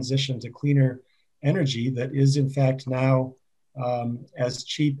our transition to cleaner energy that is in fact now as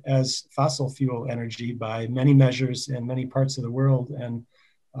cheap as fossil fuel energy by many measures in many parts of the world. And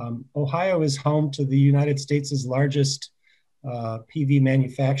Ohio is home to the United States' largest PV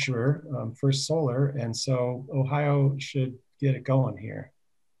manufacturer, First Solar. And so Ohio should get it going here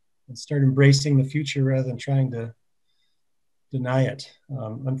and start embracing the future rather than trying to deny it.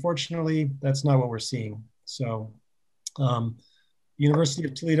 Unfortunately, that's not what we're seeing. So University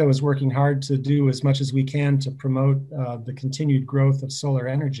of Toledo is working hard to do as much as we can to promote the continued growth of solar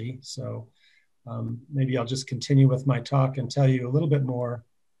energy. So maybe I'll just continue with my talk and tell you a little bit more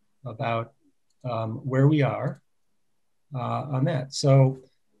about where we are on that. So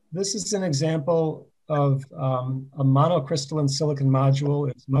this is an example of a monocrystalline silicon module.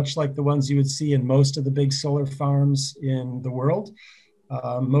 It's much like the ones you would see in most of the big solar farms in the world.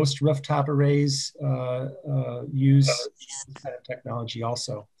 Most rooftop arrays use this kind of technology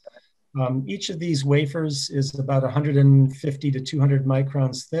also. Each of these wafers is about 150 to 200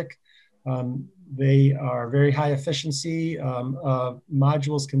 microns thick. They are very high efficiency.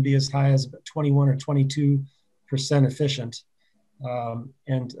 Modules can be as high as 21 or 22% efficient.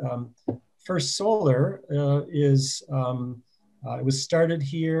 First Solar it was started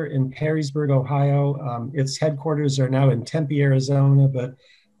here in Perrysburg, Ohio. Its headquarters are now in Tempe, Arizona, but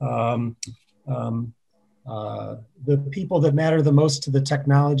the people that matter the most to the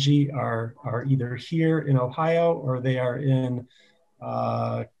technology are either here in Ohio or they are in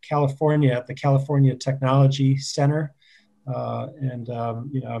California at the California Technology Center. I'm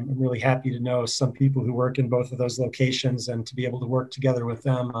really happy to know some people who work in both of those locations and to be able to work together with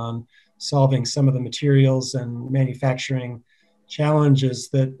them on solving some of the materials and manufacturing challenges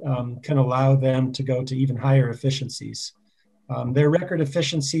that can allow them to go to even higher efficiencies. Their record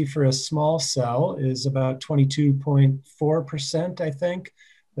efficiency for a small cell is about 22.4%, I think.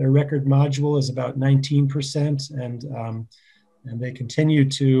 Their record module is about 19%, and they continue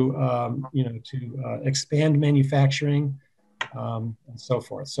to, expand manufacturing and so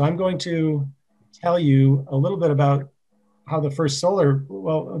forth. So I'm going to tell you a little bit about how the first solar,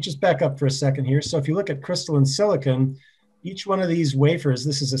 well, I'll just back up for a second here. So if you look at crystalline silicon, each one of these wafers,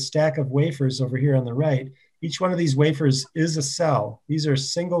 this is a stack of wafers over here on the right. Each one of these wafers is a cell. These are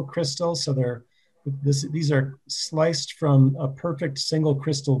single crystals, so these are sliced from a perfect single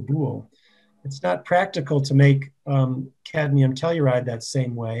crystal boule. It's not practical to make cadmium telluride that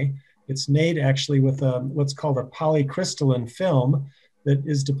same way. It's made actually with what's called a polycrystalline film that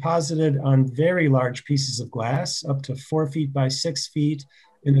is deposited on very large pieces of glass, up to 4 feet by 6 feet,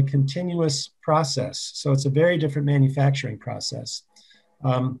 in a continuous process. So it's a very different manufacturing process.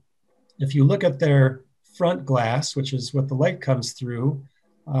 If you look at their front glass, which is what the light comes through,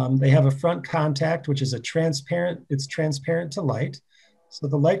 they have a front contact, which is it's transparent to light. So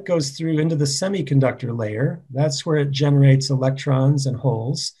the light goes through into the semiconductor layer. That's where it generates electrons and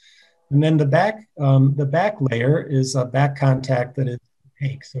holes. And then the back layer is a back contact that is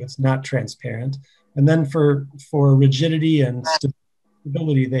opaque, so it's not transparent. And then for rigidity and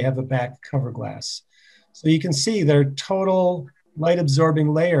stability, they have a back cover glass. So you can see their total light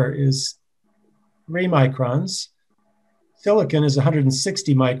absorbing layer is 3 microns. Silicon is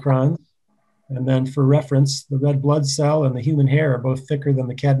 160 microns. And then for reference, the red blood cell and the human hair are both thicker than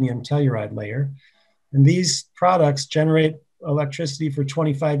the cadmium telluride layer. And these products generate electricity for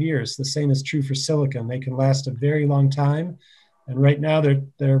 25 years. The same is true for silicon. They can last a very long time. And right now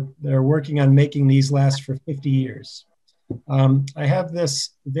they're working on making these last for 50 years. I have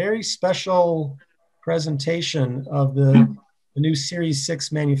this very special presentation of the new Series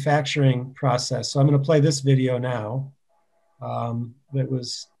 6 manufacturing process. So I'm going to play this video now that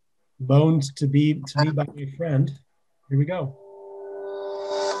was loaned to me by my friend. Here we go.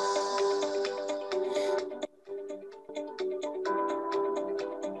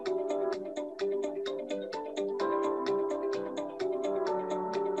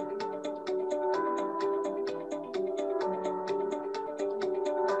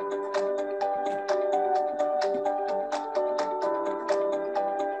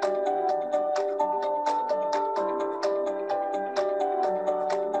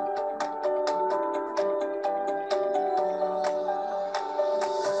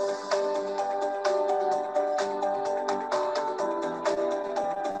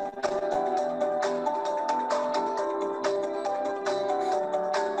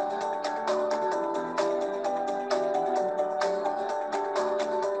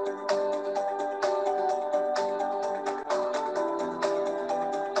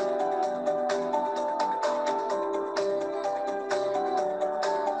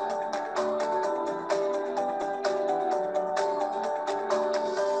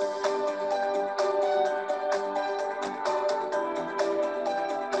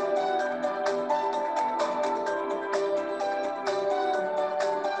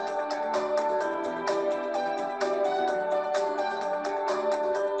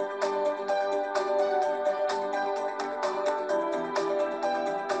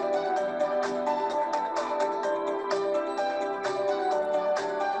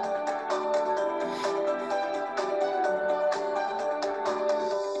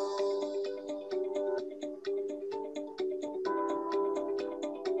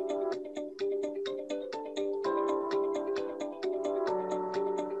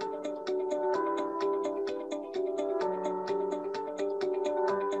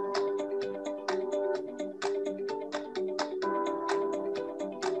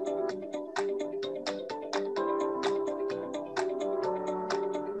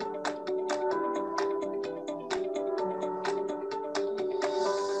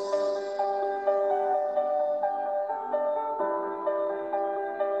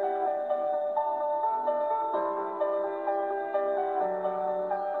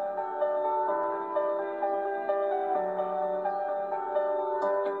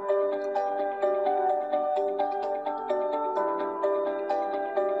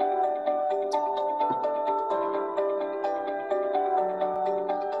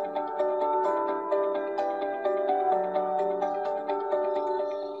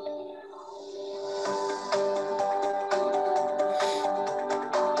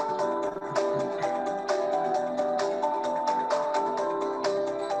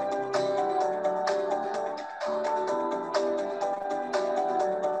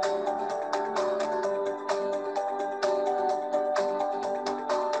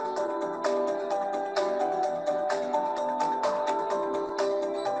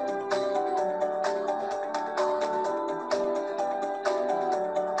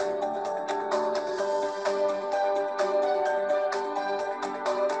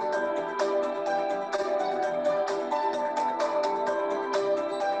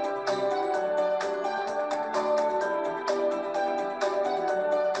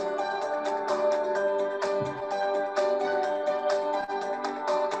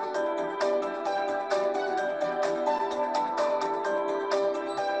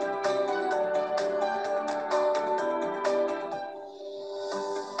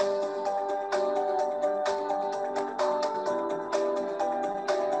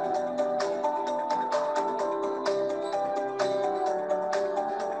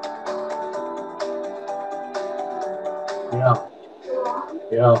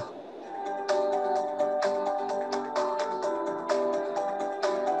 Yeah.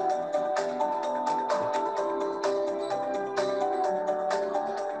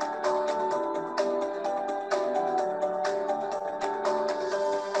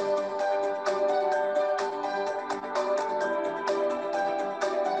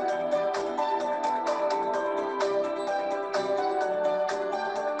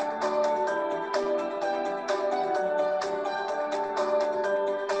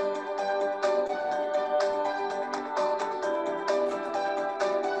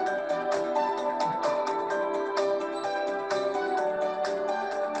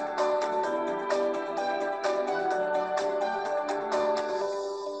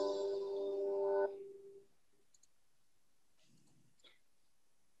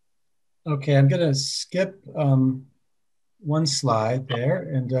 Okay, I'm going to skip one slide there.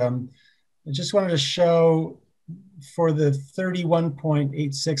 And I just wanted to show for the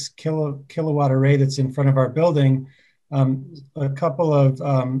 31.86 kilowatt array that's in front of our building, a couple of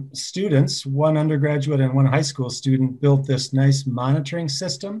students, one undergraduate and one high school student, built this nice monitoring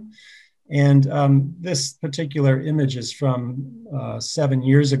system. And this particular image is from 7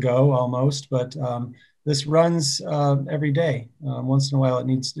 years ago almost, but this runs every day. Once in a while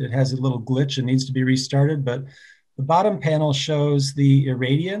it has a little glitch and needs to be restarted, but the bottom panel shows the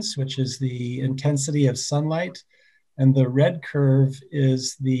irradiance, which is the intensity of sunlight, and the red curve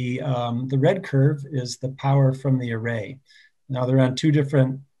is the power from the array. Now they're on two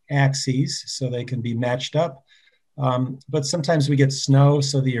different axes, so they can be matched up. But sometimes we get snow,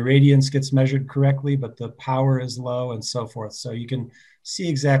 so the irradiance gets measured correctly, but the power is low and so forth. So you can see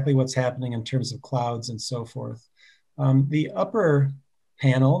exactly what's happening in terms of clouds and so forth. The upper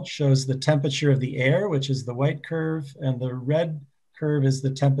panel shows the temperature of the air, which is the white curve, and the red curve is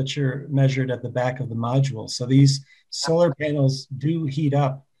the temperature measured at the back of the module. So these solar panels do heat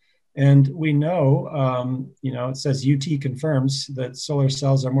up. And we know, it says UT confirms that solar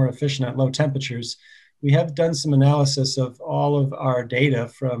cells are more efficient at low temperatures. We have done some analysis of all of our data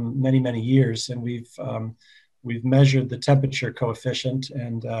from many, many years, and we've measured the temperature coefficient,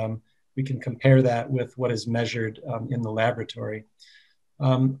 and we can compare that with what is measured in the laboratory.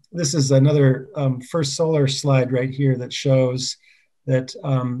 This is another First Solar slide right here that shows that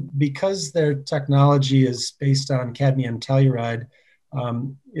because their technology is based on cadmium telluride,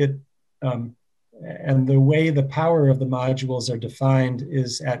 and the way the power of the modules are defined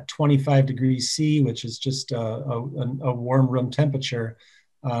is at 25 degrees C, which is just a warm room temperature.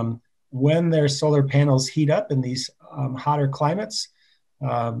 When their solar panels heat up in these hotter climates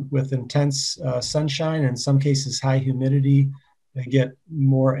with intense sunshine, and in some cases high humidity, they get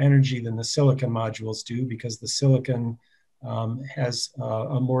more energy than the silicon modules do, because the silicon has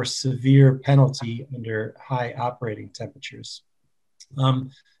a more severe penalty under high operating temperatures.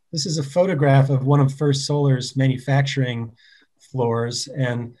 This is a photograph of one of First Solar's manufacturing floors.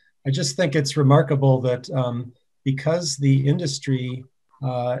 And I just think it's remarkable that because the industry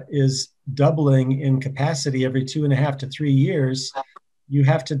is doubling in capacity every 2.5 to 3 years, you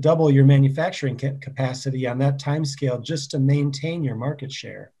have to double your manufacturing capacity on that timescale just to maintain your market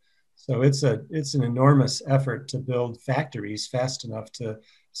share. So it's an enormous effort to build factories fast enough to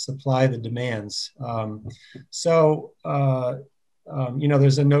supply the demands.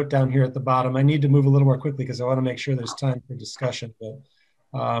 There's a note down here at the bottom. I need to move a little more quickly because I want to make sure there's time for discussion. But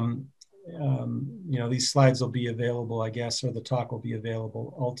these slides will be available, I guess, or the talk will be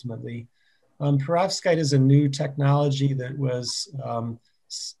available ultimately. Perovskite is a new technology that was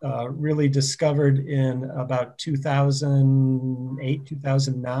really discovered in about 2008,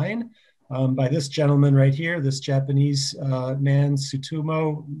 2009 by this gentleman right here, this Japanese man,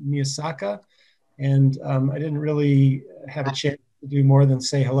 Tsutomu Miyasaka. And I didn't really have a chance to do more than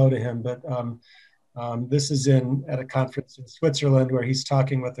say hello to him, but this is at a conference in Switzerland where he's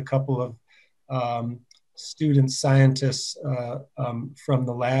talking with a couple of student scientists from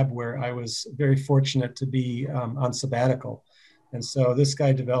the lab where I was very fortunate to be on sabbatical. And so this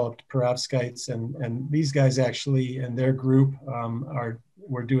guy developed perovskites, and these guys actually, and their group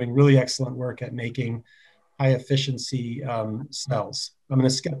were doing really excellent work at making high efficiency cells. I'm going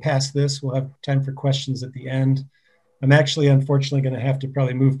to skip past this. We'll have time for questions at the end. I'm actually, unfortunately, going to have to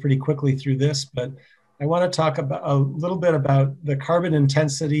probably move pretty quickly through this, but I want to talk about a little bit about the carbon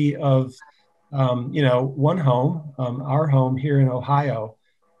intensity of, one home, our home here in Ohio.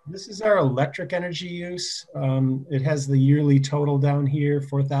 This is our electric energy use. It has the yearly total down here,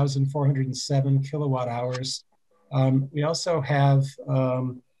 4,407 kilowatt hours. We also have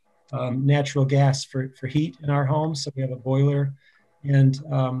natural gas for heat in our home, so we have a boiler. And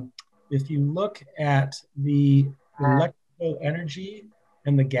if you look at the electrical energy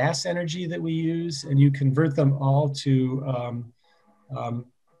and the gas energy that we use, and you convert them all to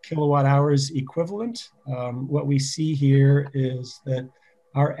kilowatt hours equivalent, what we see here is that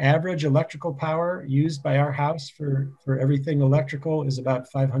our average electrical power used by our house for everything electrical is about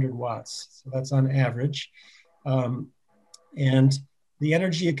 500 watts. So that's on average. And the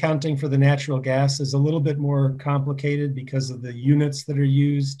energy accounting for the natural gas is a little bit more complicated because of the units that are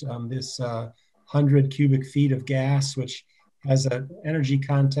used. This 100 cubic feet of gas, which has an energy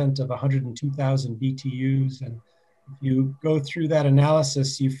content of 102,000 BTUs. And if you go through that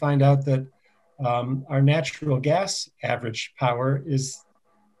analysis, you find out that our natural gas average power is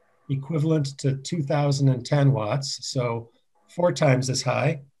equivalent to 2010 watts, so 4 times as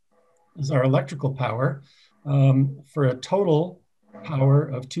high as our electrical power, for a total power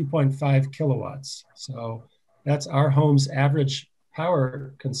of 2.5 kilowatts. So that's our home's average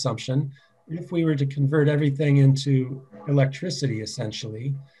power consumption. If we were to convert everything into electricity,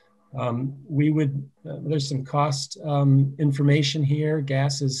 essentially, we would, there's some cost information here.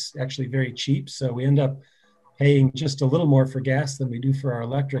 Gas is actually very cheap, so we end up paying just a little more for gas than we do for our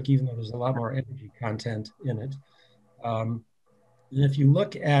electric, even though there's a lot more energy content in it. And if you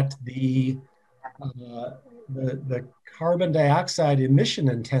look at the carbon dioxide emission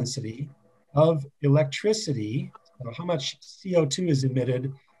intensity of electricity, so how much CO2 is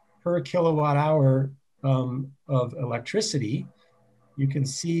emitted per kilowatt hour of electricity, you can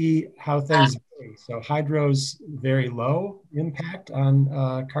see how things vary. So hydro's very low impact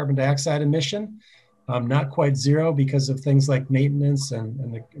on carbon dioxide emission, not quite zero because of things like maintenance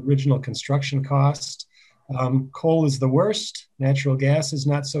and the original construction cost. Coal is the worst. Natural gas is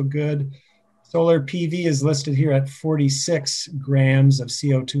not so good. Solar PV is listed here at 46 grams of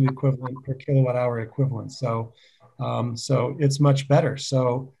CO2 equivalent per kilowatt hour equivalent. So, so it's much better.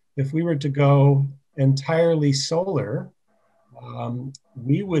 So if we were to go entirely solar,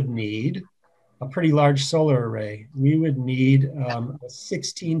 we would need a pretty large solar array. We would need a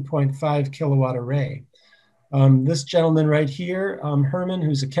 16.5 kilowatt array. This gentleman right here, Herman,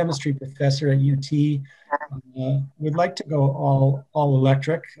 who's a chemistry professor at UT, would like to go all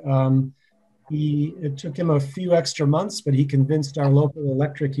electric. It took him a few extra months, but he convinced our local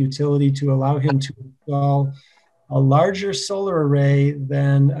electric utility to allow him to install a larger solar array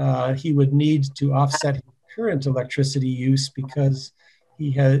than he would need to offset his current electricity use, because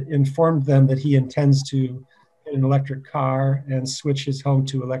he had informed them that he intends to get an electric car and switch his home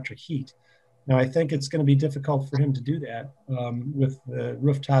to electric heat. Now, I think it's going to be difficult for him to do that with the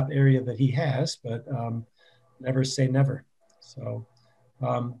rooftop area that he has, but never say never. So,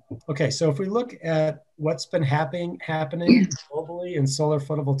 okay, so if we look at what's been happening globally in solar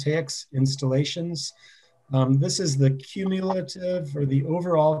photovoltaics installations, this is the cumulative or the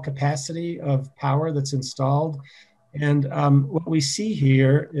overall capacity of power that's installed. And what we see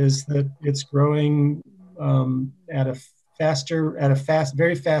here is that it's growing at a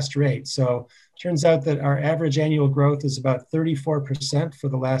very fast rate. So it turns out that our average annual growth is about 34% for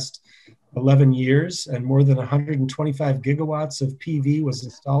the last 11 years, and more than 125 gigawatts of PV was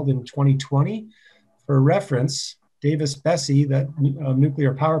installed in 2020. For reference, Davis-Besse, that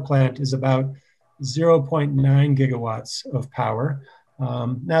nuclear power plant, is about 0.9 gigawatts of power.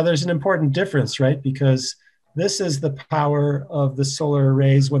 Now there's an important difference, right? Because this is the power of the solar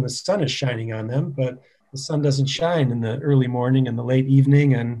arrays when the sun is shining on them, but the sun doesn't shine in the early morning and the late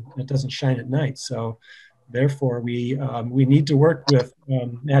evening, and it doesn't shine at night. So therefore, we need to work with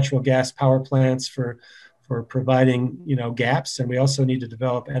natural gas power plants for providing, gaps, and we also need to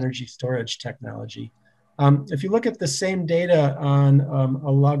develop energy storage technology. If you look at the same data on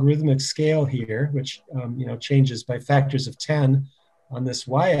a logarithmic scale here, which changes by factors of 10 on this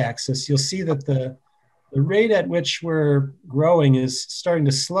y-axis, you'll see that the rate at which we're growing is starting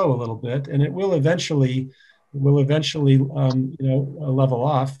to slow a little bit, and it will eventually level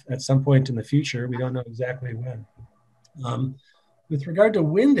off at some point in the future. We don't know exactly when. With regard to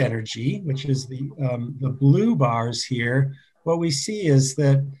wind energy, which is the blue bars here, what we see is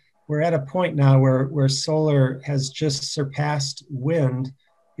that we're at a point now where solar has just surpassed wind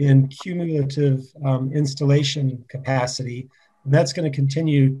in cumulative installation capacity. And that's going to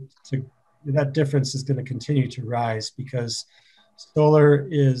continue to, that difference is going to continue to rise because solar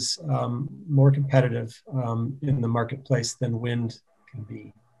is more competitive in the marketplace than wind can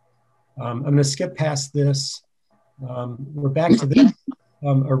be. I'm going to skip past this. We're back to this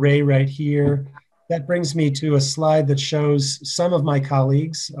array right here. That brings me to a slide that shows some of my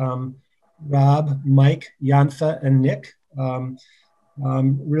colleagues, Rob, Mike, Janfa, and Nick,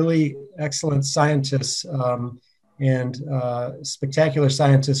 really excellent scientists and spectacular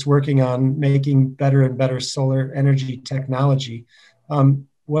scientists working on making better and better solar energy technology.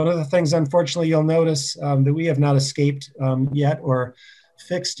 One of the things, unfortunately, you'll notice that we have not escaped yet or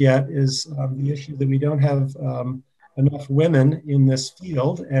fixed yet is the issue that we don't have enough women in this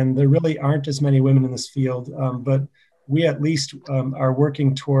field, and there really aren't as many women in this field, but we at least are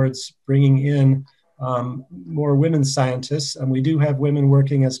working towards bringing in more women scientists, and we do have women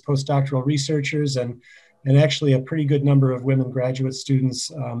working as postdoctoral researchers and actually a pretty good number of women graduate students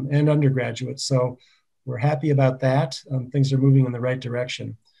and undergraduates. So we're happy about that. Things are moving in the right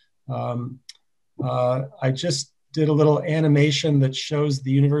direction. I just did a little animation that shows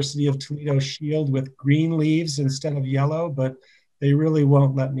the University of Toledo shield with green leaves instead of yellow, but they really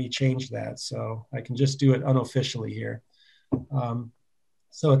won't let me change that. So I can just do it unofficially here.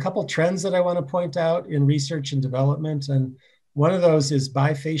 So a couple trends that I want to point out in research and development, and one of those is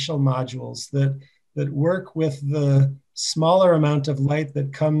bifacial modules that work with the smaller amount of light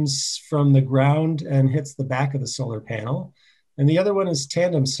that comes from the ground and hits the back of the solar panel. And the other one is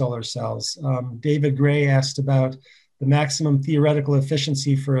tandem solar cells. David Gray asked about the maximum theoretical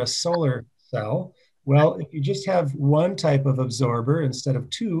efficiency for a solar cell. Well, if you just have one type of absorber instead of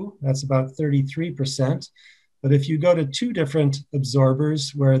two, that's about 33%. But if you go to two different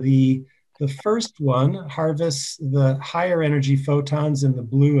absorbers where the first one harvests the higher energy photons in the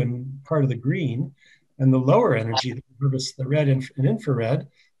blue and part of the green, and the lower energy that harvests the red and infrared,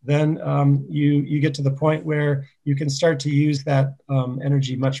 then you get to the point where you can start to use that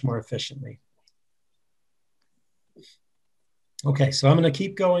energy much more efficiently. Okay, so I'm going to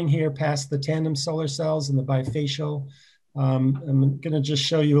keep going here past the tandem solar cells and the bifacial. I'm going to just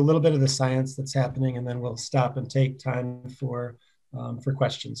show you a little bit of the science that's happening, and then we'll stop and take time for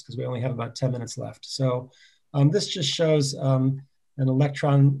questions because we only have about 10 minutes left. So this just shows an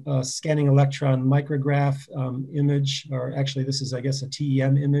electron, scanning electron micrograph image, or actually this is, I guess, a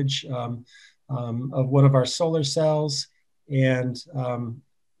TEM image of one of our solar cells. And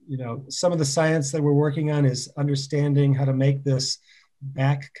you know, some of the science that we're working on is understanding how to make this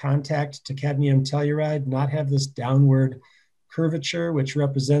back contact to cadmium telluride not have this downward curvature, which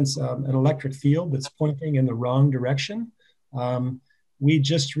represents an electric field that's pointing in the wrong direction. We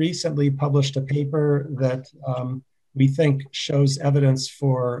just recently published a paper that we think shows evidence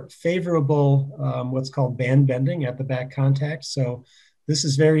for favorable what's called band bending at the back contact. So this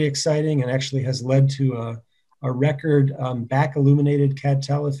is very exciting and actually has led to a record back illuminated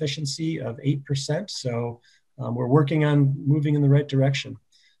CAD-TEL efficiency of 8%. So we're working on moving in the right direction.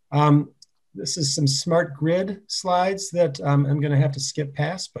 This is some smart grid slides that I'm going to have to skip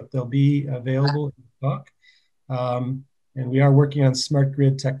past, but they'll be available in the talk. And we are working on smart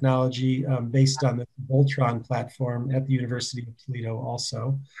grid technology based on the Voltron platform at the University of Toledo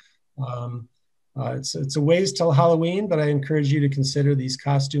also. It's a ways till Halloween, but I encourage you to consider these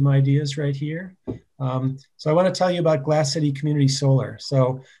costume ideas right here. So I want to tell you about Glass City Community Solar.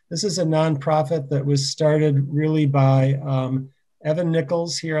 So this is a nonprofit that was started really by Evan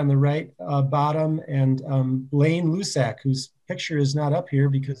Nichols here on the right bottom, and Blaine Lusac, whose picture is not up here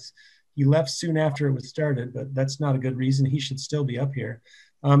because he left soon after it was started, but that's not a good reason. He should still be up here.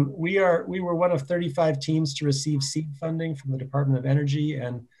 We were one of 35 teams to receive seed funding from the Department of Energy,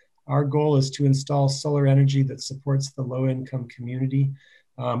 and our goal is to install solar energy that supports the low-income community.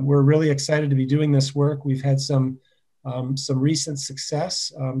 We're really excited to be doing this work. We've had some recent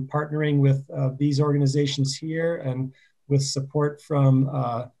success partnering with these organizations here, and with support from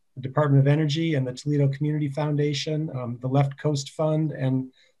the Department of Energy and the Toledo Community Foundation, the Left Coast Fund,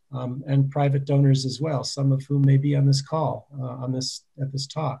 and private donors as well, some of whom may be on this call, at this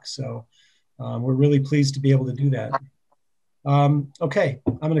talk. So we're really pleased to be able to do that. Okay,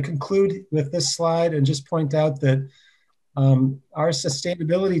 I'm going to conclude with this slide and just point out that our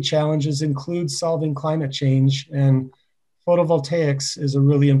sustainability challenges include solving climate change, and photovoltaics is a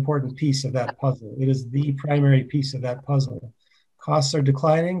really important piece of that puzzle. It is the primary piece of that puzzle. Costs are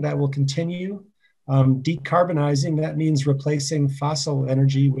declining, that will continue. Decarbonizing, that means replacing fossil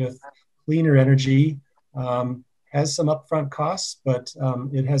energy with cleaner energy, has some upfront costs, but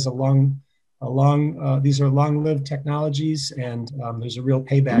it has these are long-lived technologies, and there's a real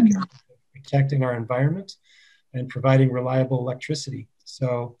payback in protecting our environment and providing reliable electricity.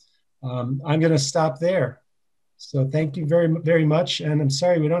 So I'm going to stop there. So thank you very, very much. And I'm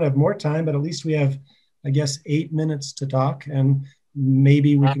sorry we don't have more time, but at least we have, I guess, 8 minutes to talk, and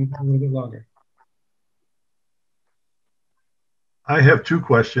maybe we can go a little bit longer. I have two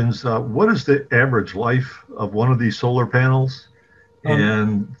questions. What is the average life of one of these solar panels?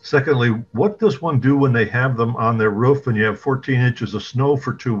 And secondly, what does one do when they have them on their roof and you have 14 inches of snow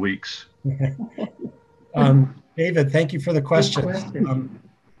for 2 weeks? David, thank you for the question.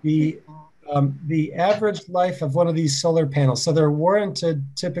 The average life of one of these solar panels, so they're warranted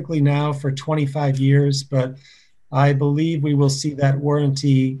typically now for 25 years, but I believe we will see that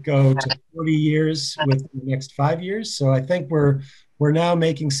warranty go to 40 years within the next 5 years. So I think we're now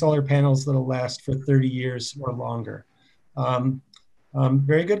making solar panels that'll last for 30 years or longer.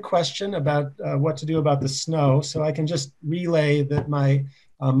 Very good question about what to do about the snow. So I can just relay that my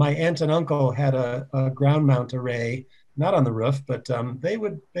aunt and uncle had a ground mount array, not on the roof, but they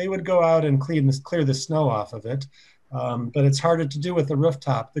would go out and clear the snow off of it. But it's harder to do with the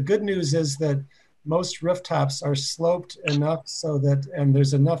rooftop. The good news is that most rooftops are sloped enough so that, and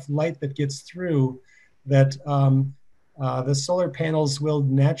there's enough light that gets through that the solar panels will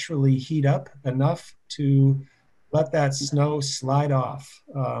naturally heat up enough to let that snow slide off.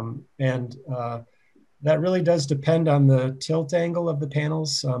 That really does depend on the tilt angle of the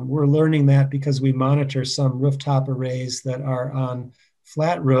panels. We're learning that because we monitor some rooftop arrays that are on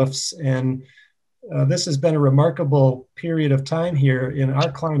flat roofs. And this has been a remarkable period of time here in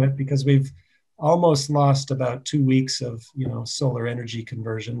our climate because we've almost lost about 2 weeks of solar energy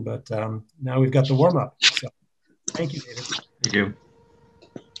conversion, but now we've got the warm up. So thank you, David. Thank you.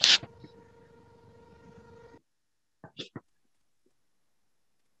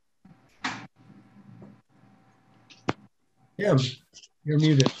 Tim, you're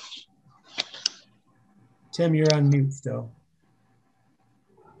muted. Tim, you're on mute still.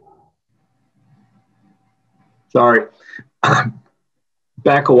 Sorry.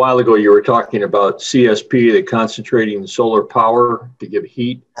 Back a while ago, you were talking about CSP, the concentrating solar power to give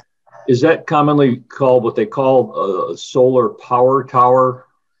heat. Is that commonly called what they call a solar power tower?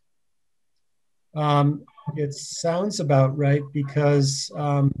 It sounds about right because,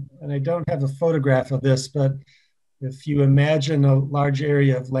 and I don't have a photograph of this, but if you imagine a large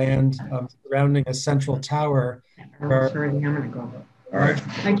area of land surrounding a central tower, there are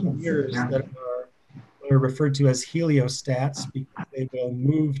gears that are referred to as heliostats because they will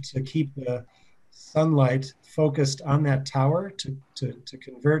move to keep the sunlight focused on that tower to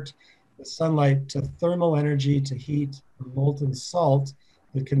convert the sunlight to thermal energy to heat molten salt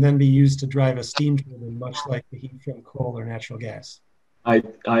that can then be used to drive a steam turbine, much like the heat from coal or natural gas.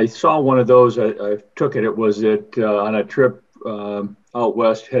 I saw one of those. I took it. It was on a trip out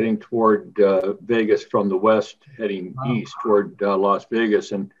west heading toward Vegas from the west heading east toward Las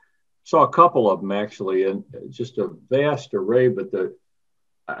Vegas, and saw a couple of them actually, and just a vast array. But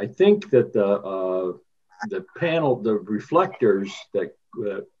I think that the panel, the reflectors that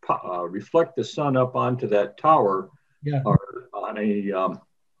reflect the sun up onto that tower are on a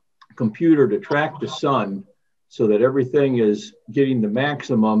computer to track the sun so that everything is getting the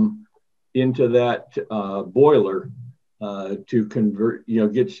maximum into that boiler to convert,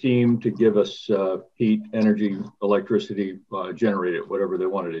 get steam to give us heat, energy, electricity, generate it, whatever they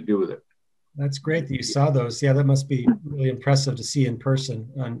wanted to do with it. That's great that you saw those. Yeah, that must be really impressive to see in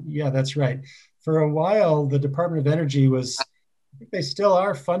person. Yeah, that's right. For a while, the Department of Energy was, I think they still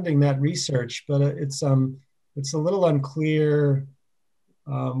are funding that research, but it's a little unclear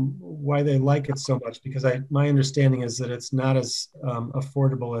why they like it so much, because my understanding is that it's not as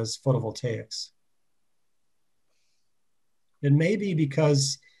affordable as photovoltaics. It may be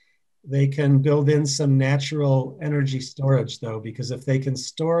because they can build in some natural energy storage though, because if they can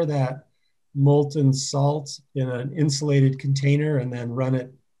store that molten salt in an insulated container and then run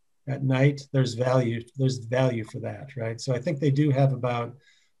it at night, there's value for that, right? So I think they do have about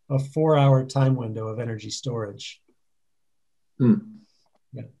a 4-hour time window of energy storage.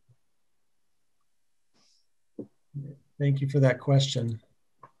 Yeah. Thank you for that question.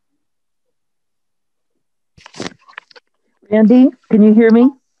 Randy, can you hear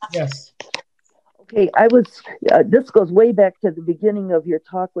me? Yes. Okay, this goes way back to the beginning of your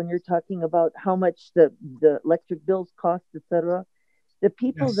talk when you're talking about how much the electric bills cost, et cetera. The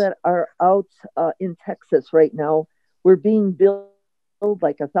people that are out in Texas right now were being billed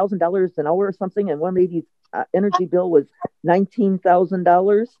like $1,000 an hour or something, and one lady's energy bill was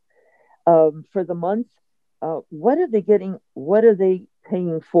 $19,000 for the month. What are they getting? What are they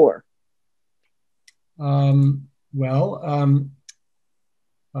paying for?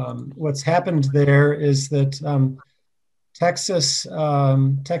 What's happened there is that Texas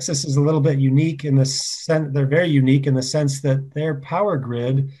is a little bit unique in the sense, they're very unique in the sense that their power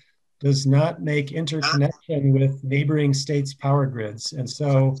grid does not make interconnection with neighboring states' power grids. And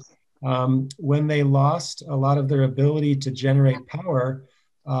so when they lost a lot of their ability to generate power,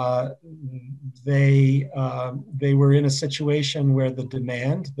 they were in a situation where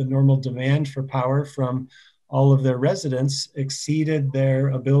the normal demand for power from all of their residents exceeded their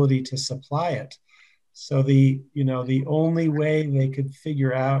ability to supply it. So the only way they could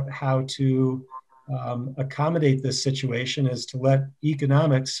figure out how to accommodate this situation is to let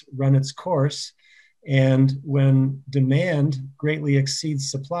economics run its course. And when demand greatly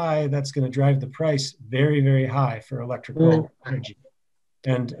exceeds supply, that's going to drive the price very, very high for electrical energy.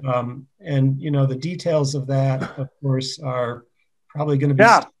 And the details of that, of course, are probably going to be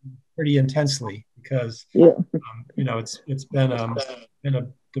pretty intensely because it's been a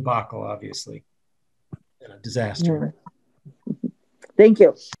debacle, obviously, and a disaster. Thank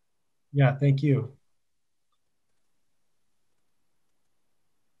you. Yeah, thank you.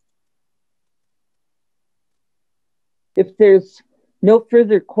 If there's no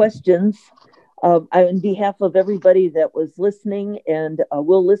further questions, on behalf of everybody that was listening and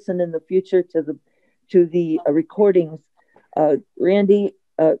will listen in the future to the recordings, Randy,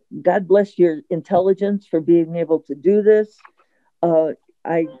 God bless your intelligence for being able to do this.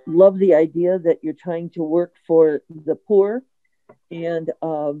 I love the idea that you're trying to work for the poor and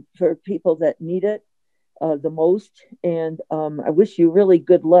for people that need it the most. And I wish you really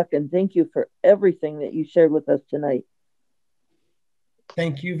good luck and thank you for everything that you shared with us tonight.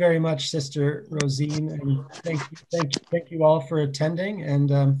 Thank you very much, Sister Rosine, and thank you all for attending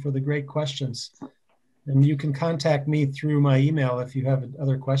and for the great questions. And you can contact me through my email if you have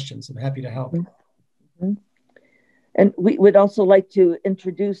other questions. I'm happy to help. Mm-hmm. And we would also like to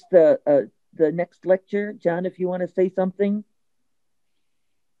introduce the next lecture. John, if you want to say something.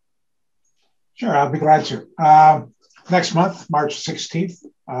 Sure, I'll be glad to. Next month, March 16th,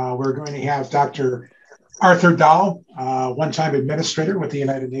 we're going to have Dr. Arthur Dahl, one-time administrator with the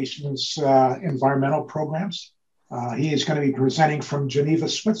United Nations Environmental Programs. He is going to be presenting from Geneva,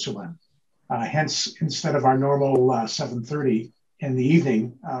 Switzerland. Hence, instead of our normal 7:30 in the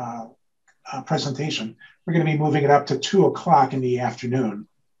evening presentation, we're going to be moving it up to 2 o'clock in the afternoon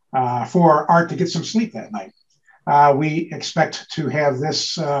for Art to get some sleep that night. We expect to have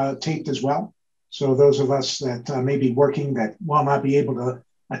this taped as well. So those of us that may be working that will not be able to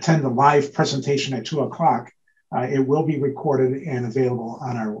attend the live presentation at 2 o'clock, it will be recorded and available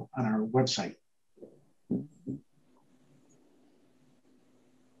on our website.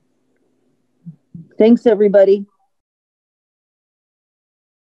 Thanks, everybody.